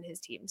he has in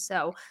his team.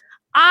 So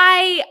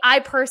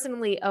I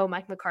personally owe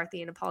Mike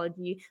McCarthy an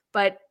apology,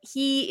 but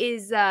he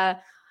is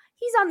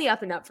he's on the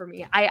up and up for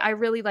me. I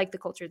really like the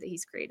culture that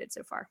he's created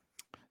so far.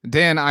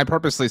 Dan, I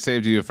purposely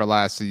saved you for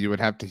last so you would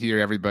have to hear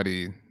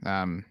everybody,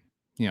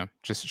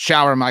 just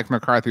shower Mike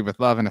McCarthy with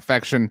love and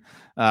affection.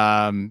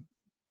 Do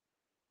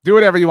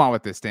whatever you want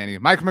with this, Danny.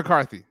 Mike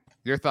McCarthy,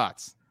 your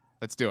thoughts.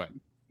 Let's do it.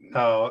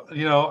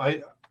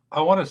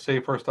 I want to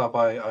say first off,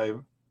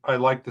 I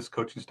like this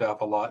coaching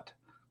staff a lot.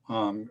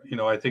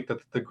 I think that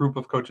the group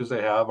of coaches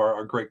they have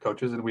are great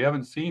coaches, and we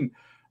haven't seen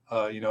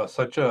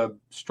such a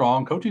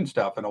strong coaching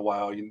staff in a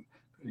while, and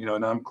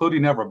I'm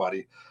including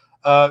everybody.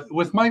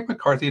 With Mike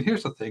McCarthy, and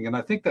here's the thing, and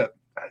I think that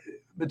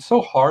it's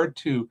so hard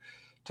to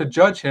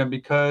judge him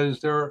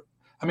because I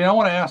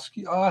want to ask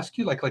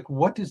you, like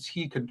what does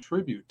he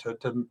contribute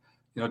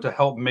to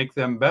help make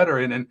them better?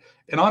 And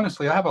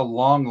honestly, I have a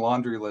long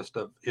laundry list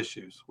of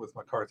issues with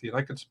McCarthy, and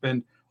I could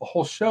spend a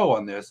whole show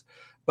on this.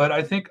 But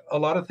I think a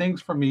lot of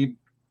things for me,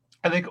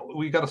 I think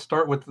we got to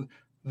start with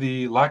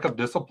the lack of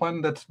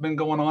discipline that's been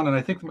going on, and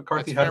I think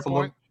McCarthy has a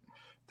little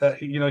that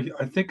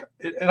I think.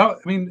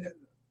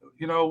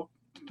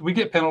 We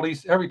get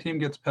penalties. Every team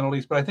gets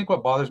penalties, but I think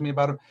what bothers me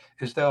about him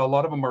is that a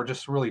lot of them are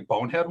just really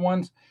bonehead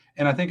ones.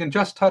 And I think, and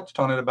Jess touched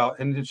on it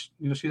and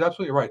she's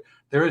absolutely right.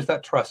 There is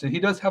that trust, and he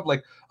does have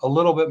like a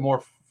little bit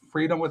more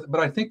freedom with it,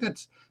 but I think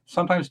that's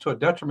sometimes to a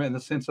detriment in the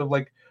sense of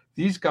like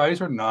these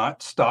guys are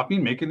not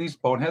stopping making these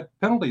bonehead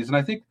penalties, and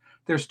I think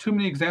there's too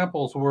many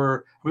examples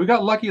where we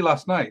got lucky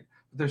last night.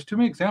 There's too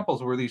many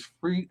examples where these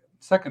free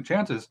second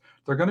chances,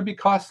 they're going to be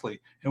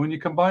costly. And when you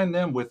combine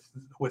them with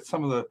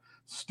some of the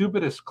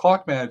stupidest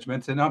clock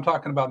managements, and I'm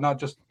talking about not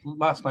just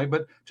last night,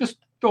 but just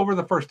over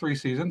the first three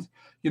seasons,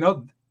 he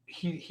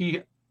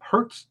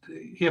affects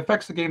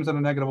the games in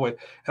a negative way.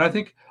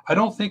 And I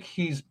don't think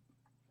he's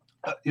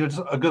just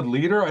a good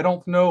leader. I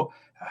don't know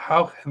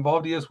how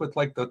involved he is with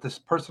like this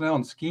personnel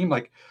and scheme.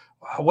 Like,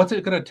 what's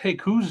it going to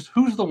take? Who's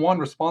the one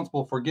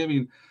responsible for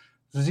giving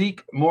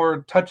Zeke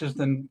more touches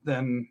than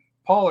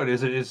Pollard?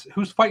 Is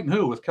who's fighting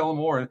who with Kellen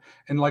Moore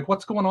and like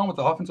what's going on with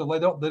the offensive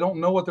line? They don't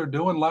know what they're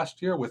doing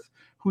last year with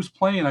who's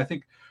playing. I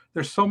think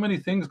there's so many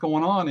things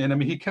going on, and I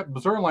mean he kept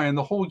Zerline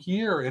the whole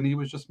year, and he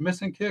was just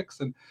missing kicks.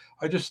 And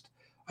I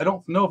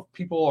don't know if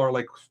people are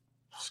like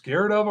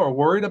scared of or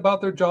worried about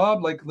their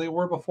job like they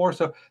were before.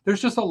 So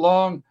there's just a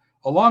long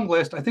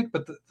list, I think.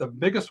 But the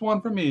biggest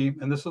one for me,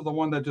 and this is the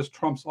one that just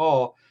trumps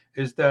all,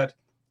 is that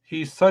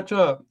he's such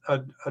a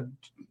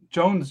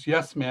Jones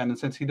yes man, and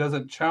since he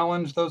doesn't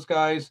challenge those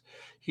guys,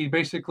 he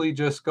basically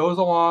just goes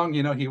along.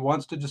 He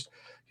wants to just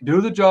do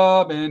the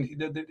job, and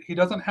he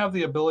doesn't have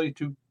the ability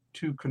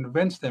to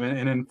convince them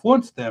and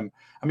influence them.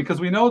 I mean, because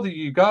we know that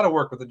you got to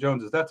work with the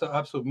Joneses. That's an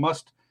absolute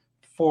must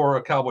for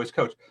a Cowboys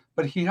coach.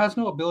 But he has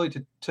no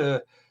ability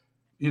to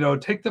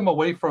take them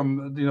away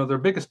from, their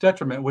biggest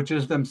detriment, which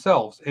is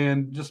themselves.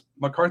 And just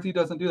McCarthy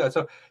doesn't do that.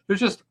 So there's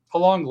just a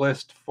long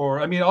list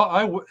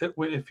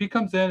if he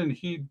comes in and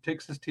he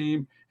takes his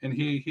team and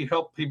he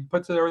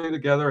puts everything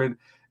together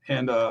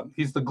and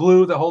he's the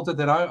glue that holds it,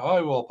 then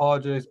I will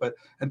apologize. But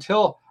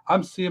until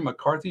I'm seeing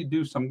McCarthy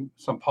do some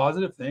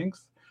positive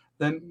things,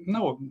 then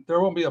no, there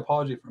won't be an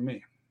apology from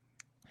me.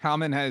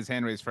 Halman has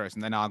hand raised first,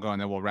 and then I'll go,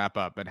 and then we'll wrap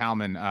up. But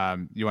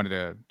Halman, you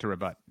wanted to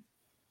rebut.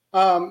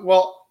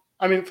 Well,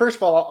 I mean, first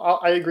of all,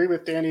 I agree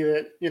with Danny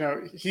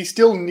that, he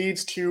still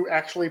needs to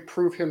actually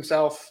prove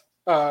himself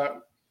by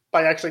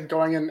actually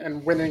going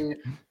and winning,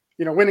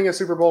 winning a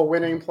Super Bowl,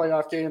 winning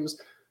playoff games.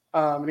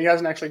 And he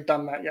hasn't actually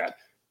done that yet.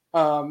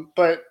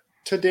 But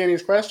to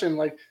Danny's question,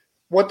 like,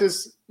 what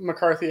does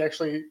McCarthy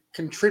actually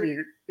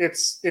contribute?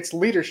 It's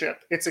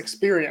leadership, it's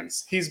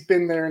experience. He's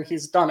been there and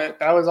he's done it.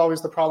 That was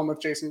always the problem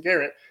with Jason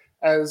Garrett.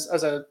 As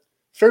a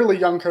fairly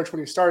young coach when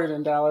he started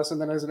in Dallas, and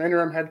then as an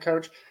interim head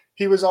coach,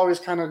 he was always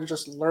kind of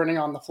just learning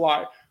on the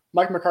fly.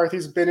 Mike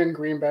McCarthy's been in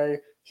Green Bay.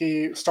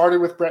 He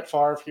started with Brett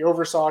Favre. He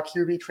oversaw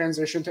QB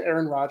transition to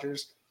Aaron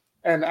Rodgers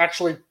and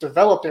actually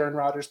developed Aaron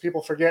Rodgers.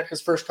 People forget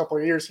his first couple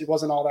of years, he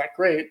wasn't all that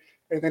great.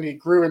 And then he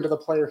grew into the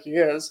player he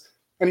is,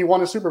 and he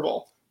won a Super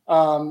Bowl.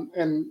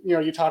 And,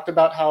 you talked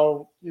about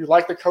how you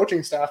like the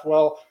coaching staff.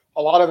 Well,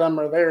 a lot of them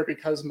are there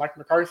because Mike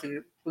McCarthy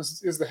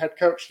is the head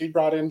coach. He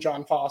brought in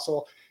John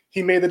Fossil.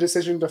 He made the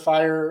decision to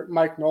fire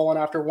Mike Nolan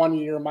after 1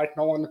 year. Mike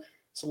Nolan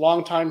is a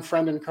longtime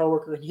friend and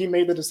coworker. And he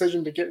made the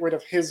decision to get rid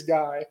of his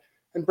guy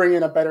and bring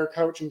in a better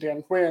coach in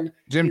Dan Quinn.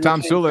 Jim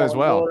Tom Sula as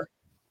well.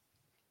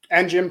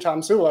 And Jim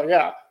Tom Sula,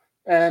 yeah.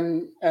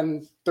 And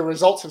the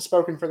results have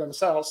spoken for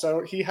themselves.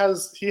 So he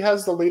has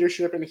the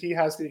leadership and he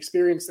has the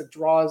experience that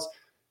draws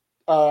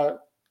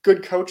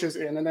good coaches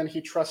in, and then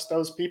he trusts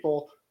those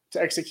people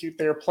to execute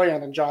their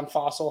plan. And John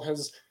Fossil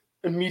has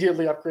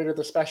immediately upgraded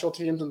the special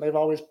teams, and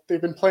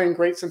they've been playing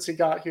great since he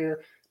got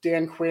here.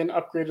 Dan Quinn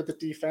upgraded the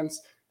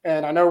defense,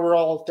 and I know we're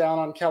all down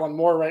on Kellen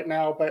Moore right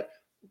now, but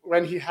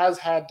when he has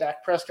had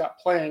Dak Prescott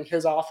playing,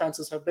 his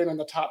offenses have been in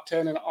the top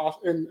 10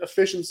 in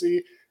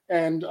efficiency,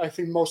 and I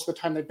think most of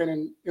the time they've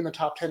been in the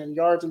top 10 in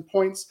yards and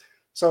points.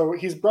 So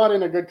he's brought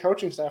in a good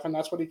coaching staff, and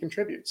that's what he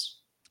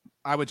contributes.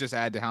 I would just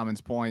add to Halman's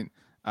point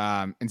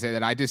and say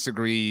that I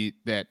disagree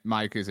that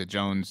Mike is a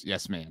Jones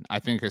yes man. I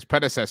think his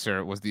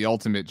predecessor was the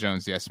ultimate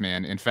Jones yes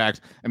man. In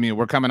fact, I mean,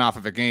 we're coming off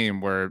of a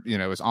game where,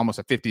 it was almost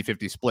a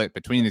 50-50 split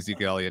between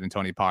Ezekiel Elliott and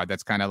Tony Pollard.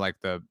 That's kind of like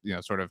the,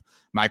 sort of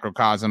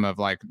microcosm of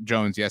like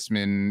Jones yes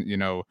man,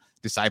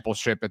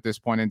 discipleship at this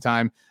point in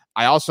time.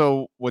 I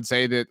also would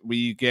say that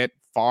we get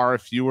far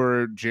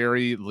fewer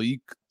Jerry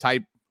Leak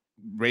type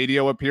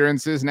radio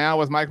appearances now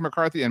with Mike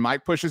McCarthy, and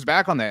Mike pushes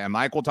back on that. And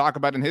Mike will talk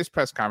about in his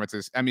press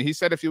conferences. I mean, he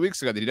said a few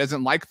weeks ago that he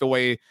doesn't like the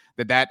way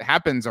that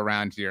happens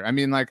around here. I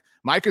mean, like,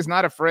 Mike is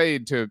not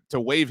afraid to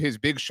wave his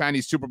big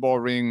shiny Super Bowl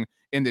ring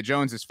in the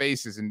Joneses'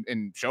 faces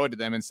and show it to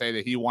them and say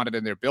that he wanted it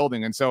in their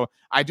building. And so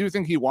I do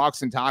think he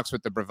walks and talks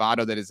with the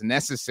bravado that is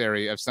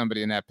necessary of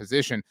somebody in that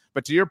position.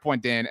 But to your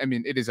point, Dan, I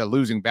mean, it is a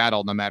losing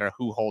battle no matter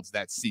who holds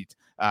that seat.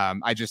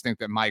 I just think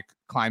that Mike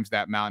climbs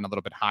that mountain a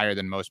little bit higher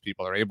than most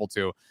people are able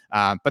to.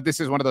 But this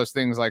is one of those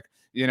things like,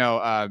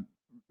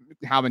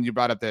 Halman, you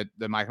brought up the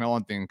Mike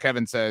Nolan thing.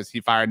 Kevin says he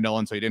fired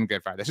Nolan, so he didn't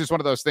get fired. That's just one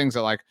of those things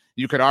that, like,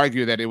 you could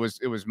argue that it was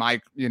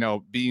Mike,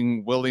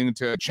 being willing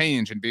to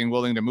change and being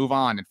willing to move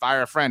on and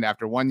fire a friend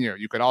after 1 year.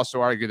 You could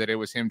also argue that it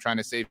was him trying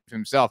to save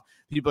himself.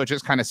 People are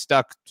just kind of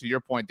stuck, to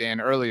your point,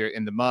 Dan, earlier,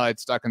 in the mud,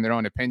 stuck in their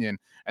own opinion,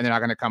 and they're not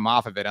going to come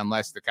off of it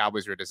unless the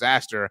Cowboys are a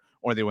disaster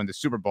or they win the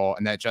Super Bowl,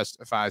 and that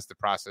justifies the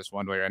process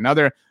one way or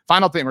another.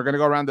 Final thing, we're going to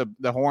go around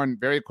the horn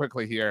very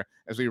quickly here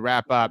as we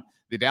wrap up.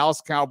 The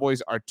Dallas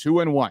Cowboys are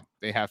 2-1.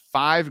 They have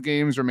 5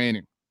 games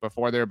remaining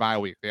before their bye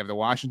week. They have the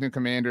Washington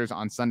Commanders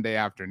on Sunday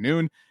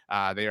afternoon.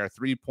 They are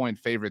 3-point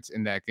favorites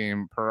in that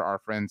game per our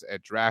friends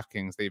at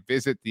DraftKings. They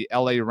visit the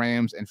LA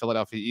Rams and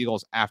Philadelphia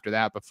Eagles after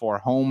that before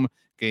home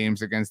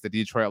games against the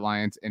Detroit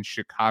Lions and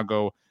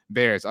Chicago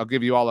Bears. I'll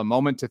give you all a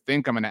moment to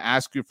think. I'm going to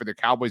ask you for the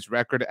Cowboys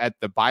record at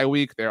the bye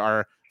week. There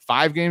are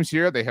 5 games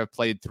here. They have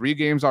played 3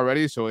 games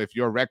already. So if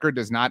your record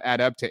does not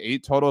add up to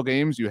 8 total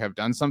games, you have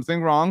done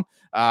something wrong.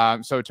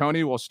 So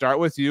Tony, we'll start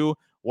with you.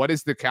 What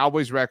is the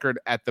Cowboys record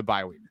at the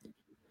bye week?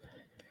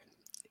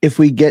 If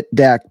we get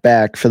Dak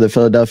back for the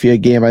Philadelphia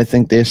game, I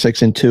think they're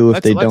 6-2.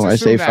 If they don't, I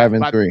say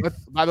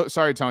 5-3.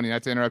 Sorry, Tony,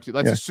 not to interrupt you.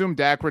 Let's assume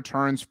Dak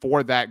returns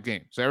for that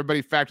game. So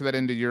everybody factor that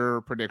into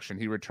your prediction.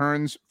 He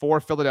returns for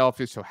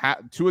Philadelphia. So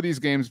 2 of these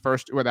games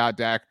first without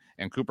Dak,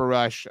 and Cooper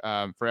Rush,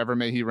 forever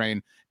may he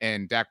reign,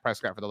 and Dak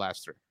Prescott for the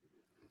last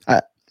 3.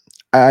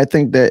 I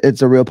think that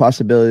it's a real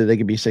possibility they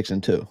could be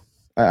 6-2.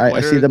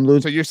 I see them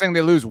lose. So you're saying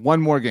they lose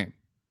one more game?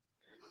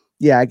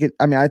 Yeah,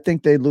 I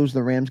think they lose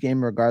the Rams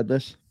game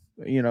regardless.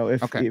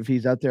 If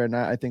he's out there or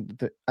not, I think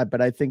but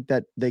I think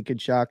that they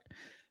could shock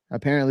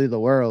apparently the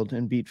world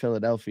and beat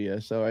Philadelphia.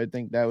 So I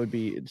think that would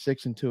be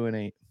 6-2 and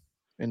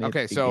 8.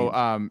 Okay,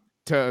 so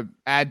to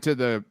add to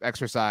the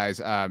exercise,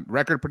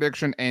 record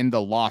prediction and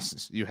the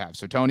losses you have.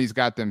 So Tony's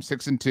got them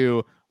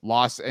 6-2,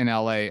 loss in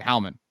LA.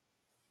 Halman.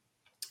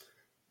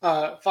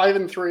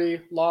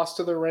 5-3, lost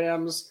to the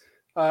Rams,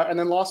 and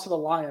then lost to the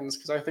Lions,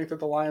 because I think that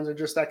the Lions are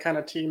just that kind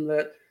of team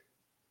that,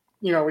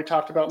 we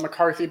talked about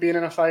McCarthy being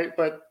in a fight,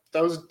 but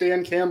those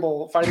fighting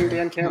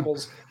Dan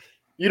Campbells,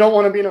 you don't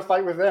want to be in a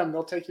fight with them.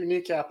 They'll take your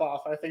kneecap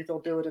off. I think they'll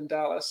do it in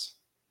Dallas.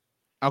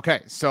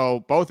 Okay,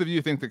 so both of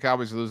you think the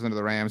Cowboys are losing to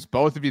the Rams.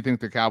 Both of you think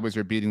the Cowboys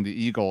are beating the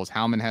Eagles.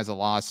 Howman has a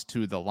loss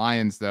to the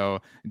Lions, though.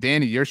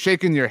 Danny, you're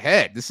shaking your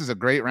head. This is a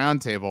great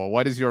roundtable.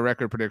 What is your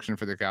record prediction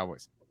for the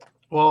Cowboys?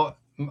 Well,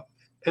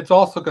 it's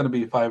also going to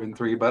be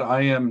 5-3, but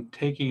I am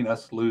taking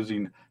us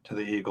losing to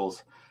the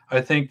Eagles. I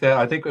think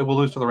it will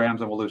lose to the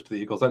Rams and we'll lose to the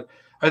Eagles.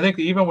 I think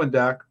even when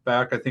Dak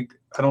back,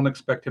 I don't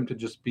expect him to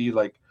just be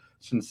like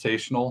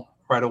sensational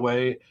right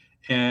away.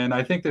 And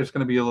I think there's going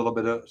to be a little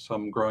bit of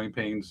some growing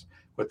pains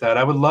with that.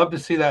 I would love to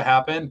see that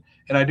happen.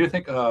 And I do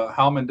think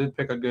Howman did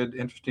pick a good,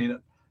 interesting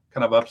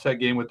kind of upset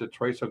game with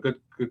Detroit. So good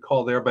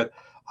call there. But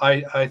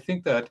I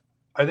think the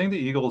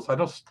Eagles,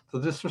 the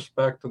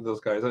disrespect of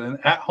those guys,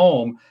 and at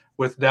home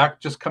with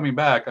Dak just coming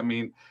back, I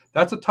mean,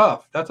 that's a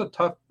tough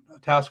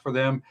task for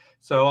them.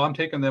 So I'm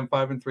taking them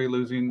 5-3,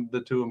 losing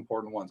the two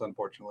important ones,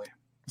 unfortunately.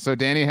 So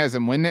Danny has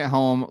them winning at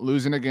home,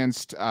 losing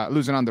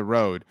on the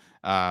road.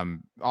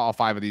 All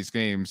 5 of these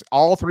games.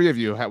 All 3 of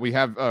you we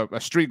have a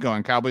streak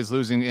going. Cowboys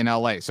losing in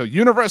LA. So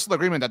universal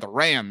agreement that the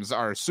Rams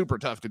are super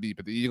tough to beat,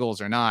 but the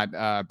Eagles are not.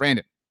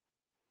 Brandon.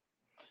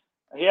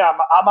 Yeah,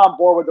 I'm on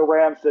board with the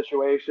Rams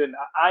situation.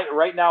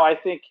 Right now, I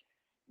think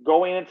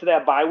going into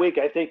that bye week,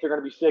 I think they're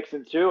going to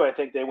be 6-2. I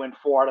think they win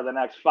 4 out of the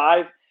next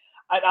 5.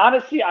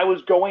 Honestly, I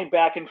was going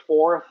back and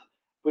forth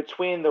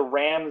between the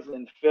Rams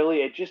and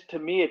Philly. To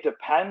me, it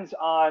depends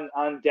on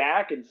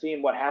Dak and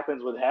seeing what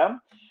happens with him.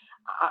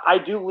 I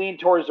do lean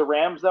towards the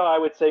Rams, though. I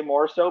would say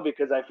more so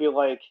because I feel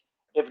like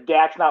if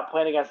Dak's not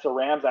playing against the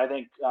Rams, I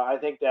think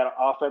that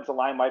offensive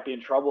line might be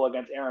in trouble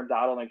against Aaron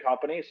Donald and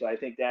company. So I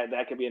think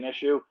that could be an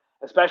issue,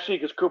 especially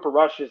because Cooper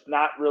Rush is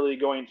not really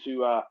going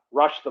to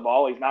rush the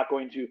ball. He's not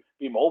going to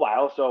be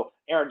mobile. So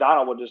Aaron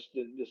Donald will just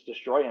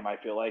destroy him, I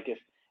feel like,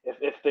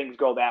 if things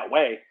go that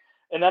way.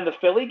 And then the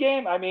Philly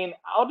game, I mean,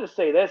 I'll just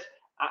say this.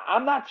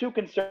 I'm not too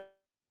concerned.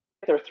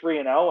 They're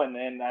 3-0,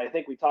 and I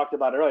think we talked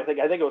about it earlier.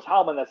 I think it was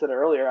Howman that said it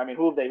earlier. I mean,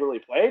 who have they really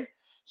played?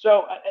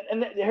 So,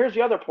 and here's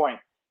the other point.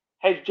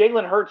 Has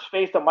Jalen Hurts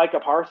faced a Micah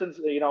Parsons,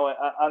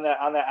 on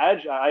the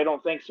edge? I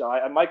don't think so.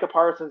 Micah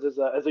Parsons is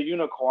a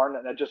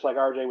unicorn, just like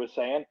RJ was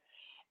saying,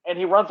 and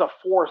he runs a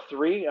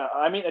 4.3.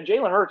 I mean,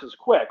 Jalen Hurts is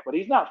quick, but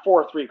he's not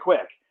 4.3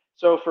 quick.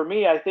 So for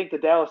me, I think the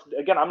Dallas,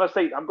 again,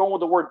 I'm going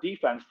with the word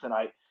defense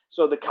tonight.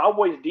 So the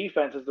Cowboys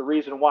defense is the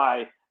reason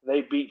why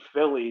they beat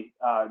Philly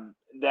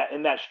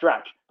in that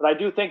stretch. But I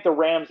do think the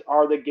Rams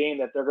are the game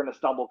that they're going to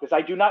stumble, because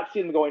I do not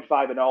see them going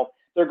 5-0.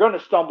 They're going to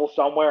stumble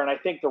somewhere, and I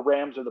think the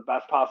Rams are the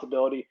best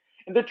possibility.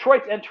 And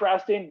Detroit's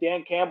interesting.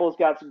 Dan Campbell's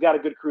got a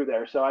good crew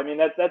there. So I mean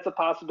that's a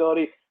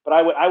possibility, but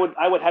I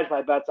would hedge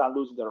my bets on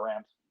losing to the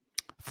Rams.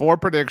 4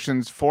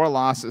 predictions, 4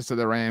 losses to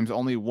the Rams,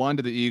 only 1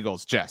 to the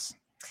Eagles. Jess.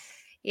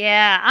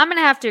 Yeah, I'm going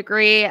to have to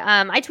agree.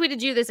 I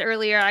tweeted you this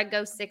earlier. I'd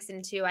go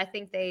 6-2. I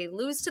think they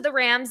lose to the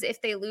Rams if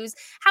they lose.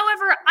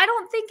 However, I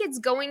don't think it's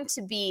going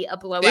to be a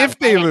blowout. If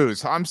they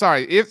lose. I'm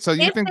sorry. If they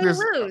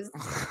lose,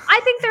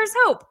 I think there's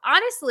hope.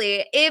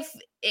 Honestly,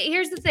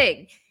 here's the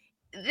thing.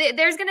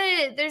 There's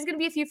gonna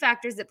be a few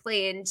factors that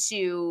play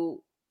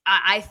into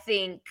I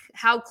think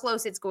how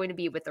close it's going to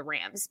be with the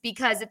Rams,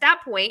 because at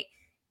that point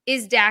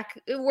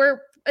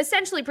we're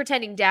essentially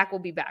pretending Dak will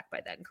be back by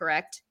then,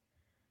 correct?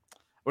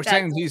 We're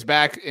saying he's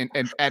back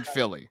at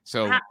Philly.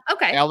 So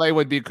okay. LA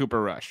would be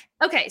Cooper Rush.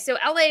 Okay, so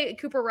LA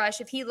Cooper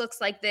Rush, if he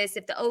looks like this,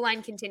 if the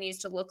O-line continues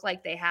to look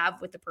like they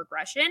have with the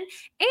progression,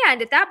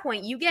 and at that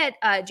point you get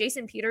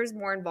Jason Peters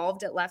more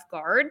involved at left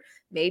guard,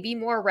 maybe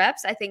more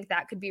reps, I think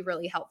that could be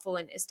really helpful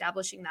in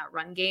establishing that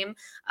run game,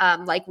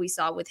 like we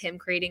saw with him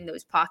creating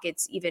those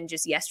pockets even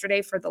just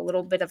yesterday for the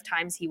little bit of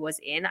times he was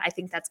in. I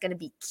think that's going to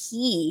be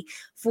key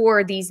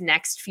for these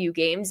next few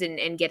games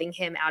and getting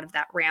him out of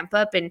that ramp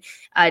up and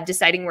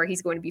deciding where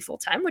he's going to be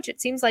full-time, which it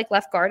seems like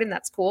left guard, and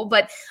that's cool.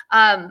 But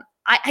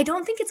I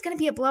don't think it's going to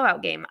be a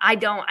blowout game. I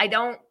don't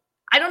know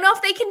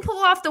if they can pull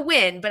off the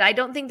win, but I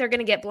don't think they're going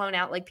to get blown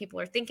out like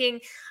people are thinking.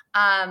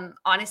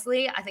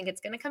 Honestly, I think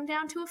it's going to come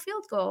down to a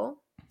field goal.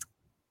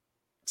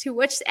 To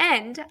which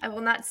end, I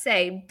will not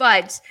say.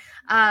 But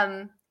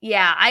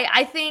yeah,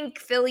 I think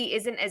Philly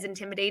isn't as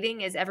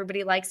intimidating as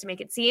everybody likes to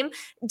make it seem.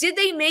 Did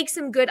they make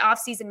some good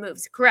offseason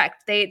moves?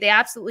 Correct. They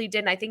absolutely did.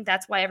 And I think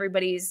that's why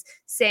everybody's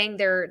saying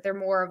they're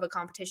more of a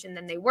competition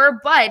than they were.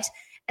 But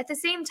at the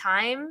same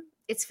time,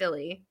 it's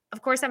Philly.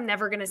 Of course, I'm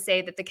never going to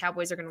say that the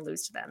Cowboys are going to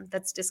lose to them.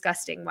 That's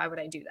disgusting. Why would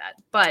I do that?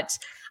 But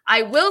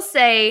I will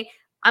say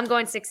I'm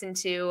going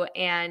 6-2,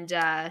 and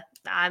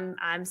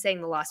I'm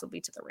saying the loss will be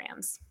to the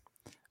Rams.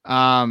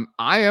 I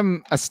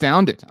am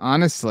astounded,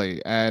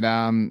 honestly, at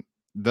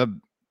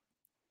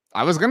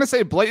I was going to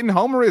say blatant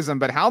homerism,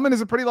 but Howman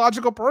is a pretty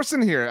logical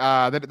person here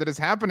that is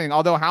happening.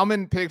 Although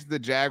Howman picked the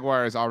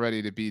Jaguars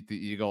already to beat the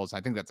Eagles. I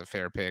think that's a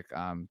fair pick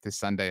this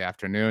Sunday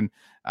afternoon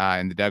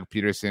in the Doug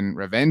Peterson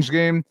revenge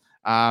game.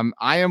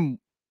 I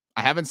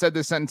I haven't said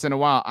this sentence in a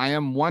while. I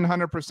am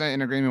 100%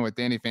 in agreement with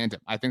Danny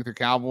Phantom. I think the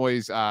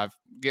Cowboys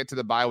get to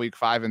the bye week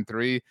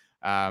 5-3.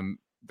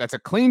 That's a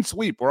clean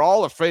sweep. We're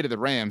all afraid of the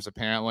Rams,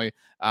 apparently.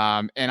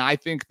 And I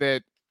think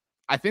the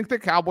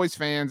Cowboys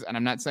fans, and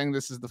I'm not saying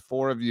this is the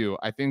four of you,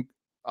 I think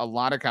a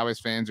lot of Cowboys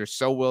fans are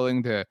so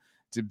willing to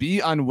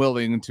be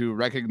unwilling to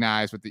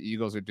recognize what the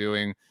Eagles are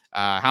doing.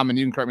 Howman,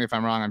 you can correct me if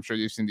I'm wrong. I'm sure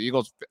you've seen the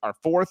Eagles are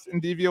 4th in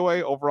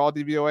DVOA, overall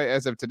DVOA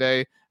as of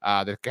today.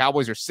 The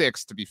Cowboys are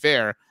 6th, to be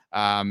fair.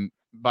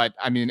 But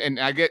I mean, and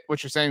I get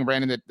what you're saying,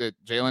 Brandon, that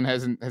Jalen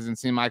hasn't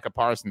seen Micah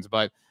Parsons,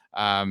 but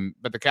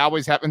the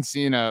Cowboys haven't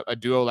seen a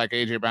duo like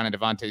AJ Brown and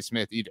Devontae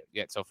Smith either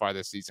yet so far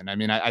this season. I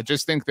mean, I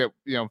just think that,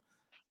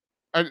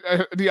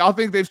 do y'all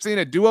think they've seen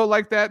a duo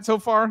like that so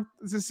far?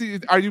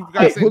 Are you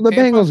guys? Who the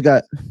Bengals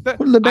got?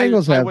 Who do the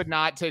Bengals have? I would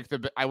not take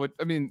I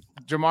mean,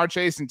 Jamar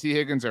Chase and T.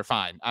 Higgins are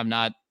fine. I'm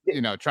not,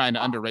 trying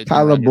to underrate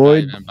Tyler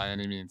Boyd them by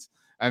any means.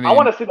 I mean, I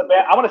want to see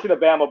the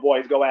Bama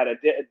boys go at it.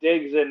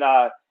 Diggs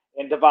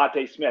and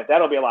Devontae Smith.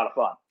 That'll be a lot of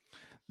fun.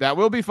 That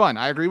will be fun.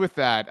 I agree with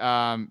that.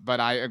 But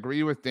I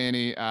agree with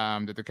Danny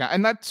that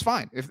and that's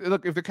fine. If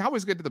the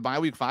Cowboys get to the bye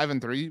week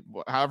 5-3,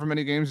 however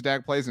many games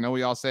Dak plays, I know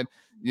we all said,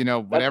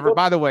 whatever. Cool.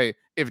 By the way,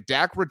 if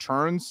Dak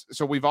returns,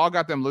 so we've all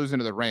got them losing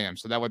to the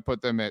Rams, so that would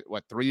put them at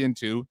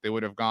 3-2. They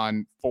would have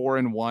gone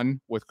 4-1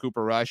 with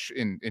Cooper Rush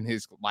in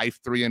his life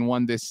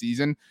 3-1 this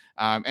season.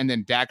 And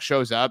then Dak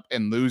shows up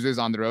and loses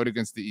on the road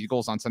against the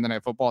Eagles on Sunday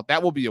Night Football.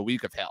 That will be a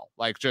week of hell.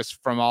 Like,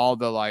 just from all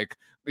the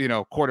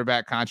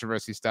quarterback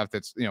controversy stuff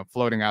that's,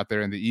 floating out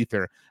there in the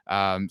ether.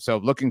 So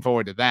looking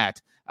forward to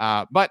that.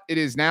 But it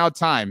is now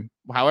time,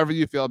 however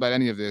you feel about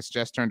any of this.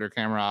 Jess turned her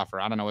camera off, or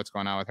I don't know what's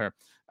going on with her.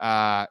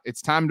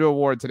 It's time to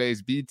award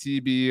today's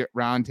BTB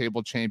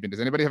Roundtable champion. Does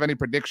anybody have any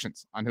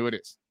predictions on who it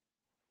is?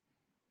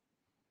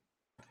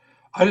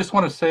 I just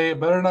want to say it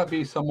better not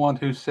be someone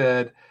who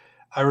said,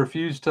 I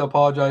refuse to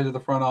apologize to the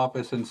front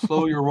office and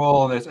slow your roll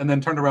on this, and then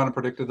turned around and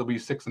predicted they'll be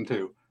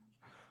 6-2.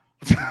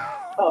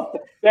 Oh,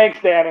 thanks,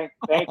 Danny.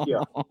 Thank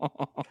you.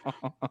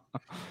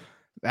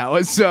 That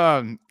was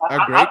a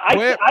great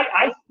clip.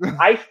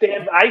 I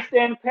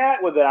stand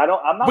pat with it.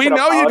 I'm not. We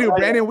know you do,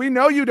 Brandon. We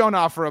know you don't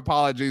offer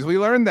apologies. We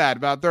learned that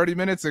about 30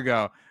 minutes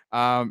ago.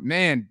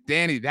 Man,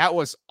 Danny, that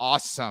was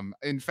awesome.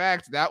 In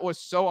fact, that was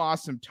so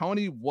awesome.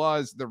 Tony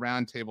was the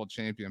roundtable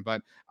champion,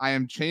 but I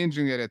am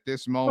changing it at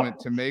this moment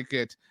to make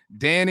it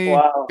Danny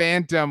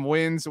Phantom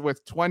wins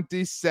with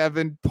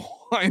 27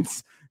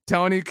 points.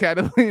 Tony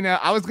Catalina.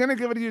 I was going to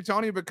give it to you,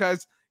 Tony,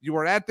 because you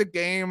were at the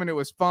game and it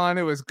was fun.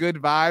 It was good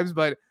vibes,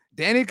 but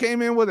Danny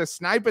came in with a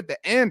snipe at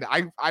the end.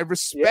 I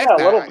respect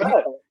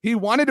that. He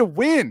wanted to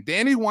win.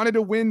 Danny wanted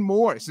to win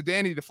more. So,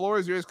 Danny, the floor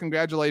is yours.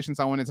 Congratulations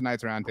on winning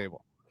tonight's roundtable.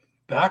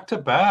 Back to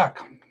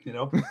back. It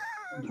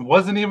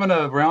wasn't even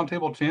a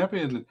roundtable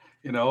champion,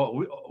 a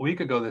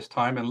week ago this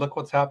time, and look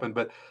what's happened.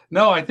 But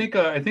no, I think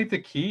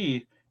the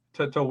key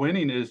to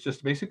winning is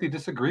just basically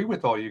disagree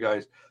with all you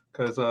guys,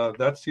 because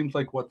that seems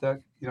like what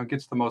that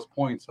gets the most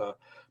points.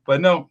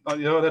 But no,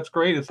 that's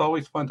great. It's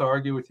always fun to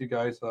argue with you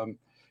guys.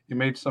 You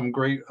made some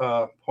great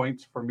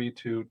points for me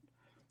to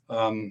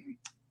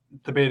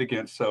debate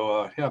against.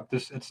 So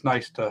it's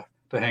nice to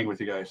hang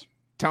with you guys.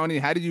 Tony,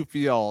 how do you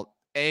feel?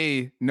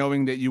 A,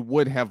 knowing that you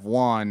would have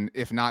won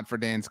if not for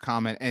Dan's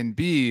comment, and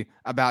B,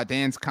 about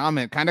Dan's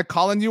comment kind of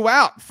calling you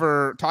out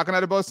for talking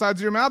out of both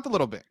sides of your mouth a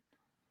little bit.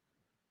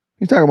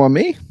 You talking about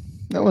me?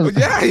 That was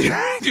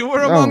you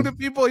were among the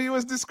people he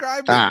was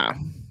describing.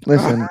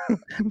 Listen,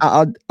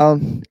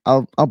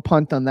 I'll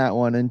punt on that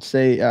one and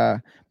say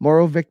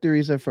moral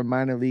victories are for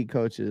minor league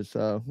coaches.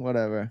 So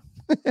whatever.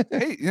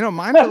 Hey,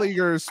 minor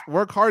leaguers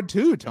work hard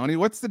too, Tony.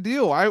 What's the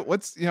deal?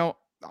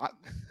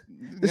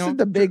 This is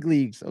the big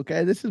leagues,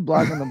 okay? This is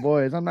Blogging the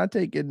Boys. I'm not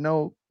taking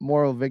no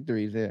moral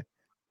victories here.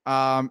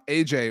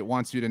 AJ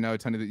wants you to know,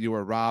 Tony, that you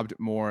were robbed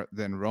more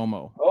than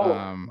Romo.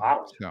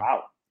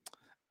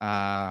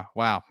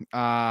 Wow.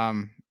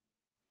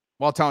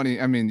 Well, Tony,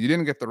 I mean, you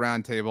didn't get the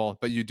round table,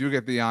 but you do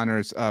get the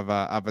honors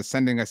of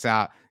sending us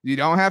out. You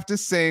don't have to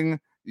sing.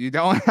 You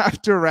don't have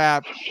to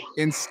rap.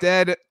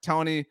 Instead,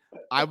 Tony,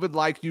 I would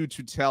like you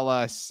to tell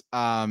us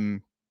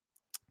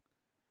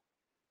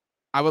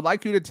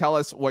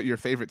what your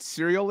favorite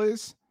cereal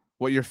is,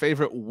 what your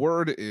favorite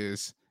word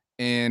is,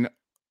 and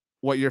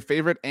what your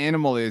favorite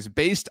animal is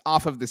based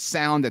off of the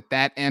sound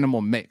that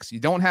animal makes. You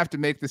don't have to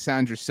make the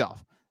sound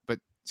yourself. But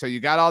so you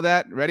got all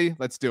that ready?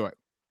 Let's do it.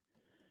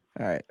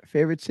 All right.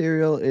 Favorite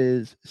cereal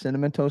is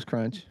Cinnamon Toast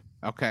Crunch.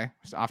 Okay.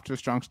 It's off to a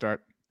strong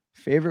start.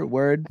 Favorite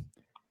word?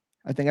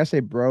 I think I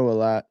say bro a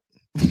lot.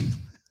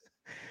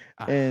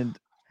 And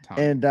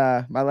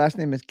my last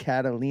name is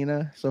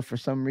Catalina. So for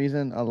some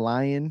reason, a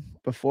lion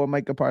before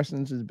Micah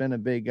Parsons has been a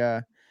big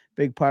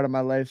part of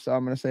my life. So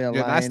I'm going to say a lion.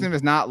 Your last name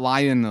is not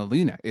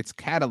Lion-Alina. It's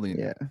Catalina.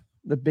 Yeah.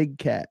 The big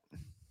cat.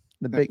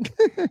 The big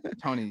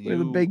Tony,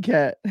 the big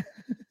cat.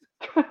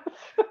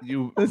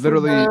 You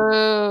literally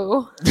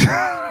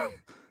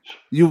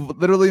you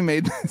literally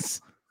made this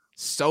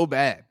so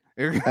bad.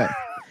 You got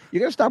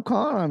to stop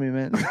calling on me,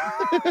 man.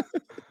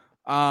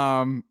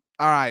 All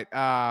right.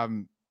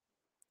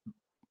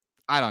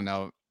 I don't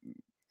know.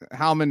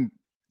 Howman,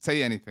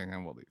 say anything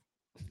and we'll leave.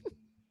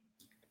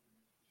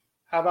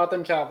 How about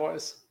them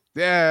Cowboys?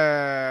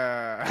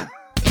 Yeah.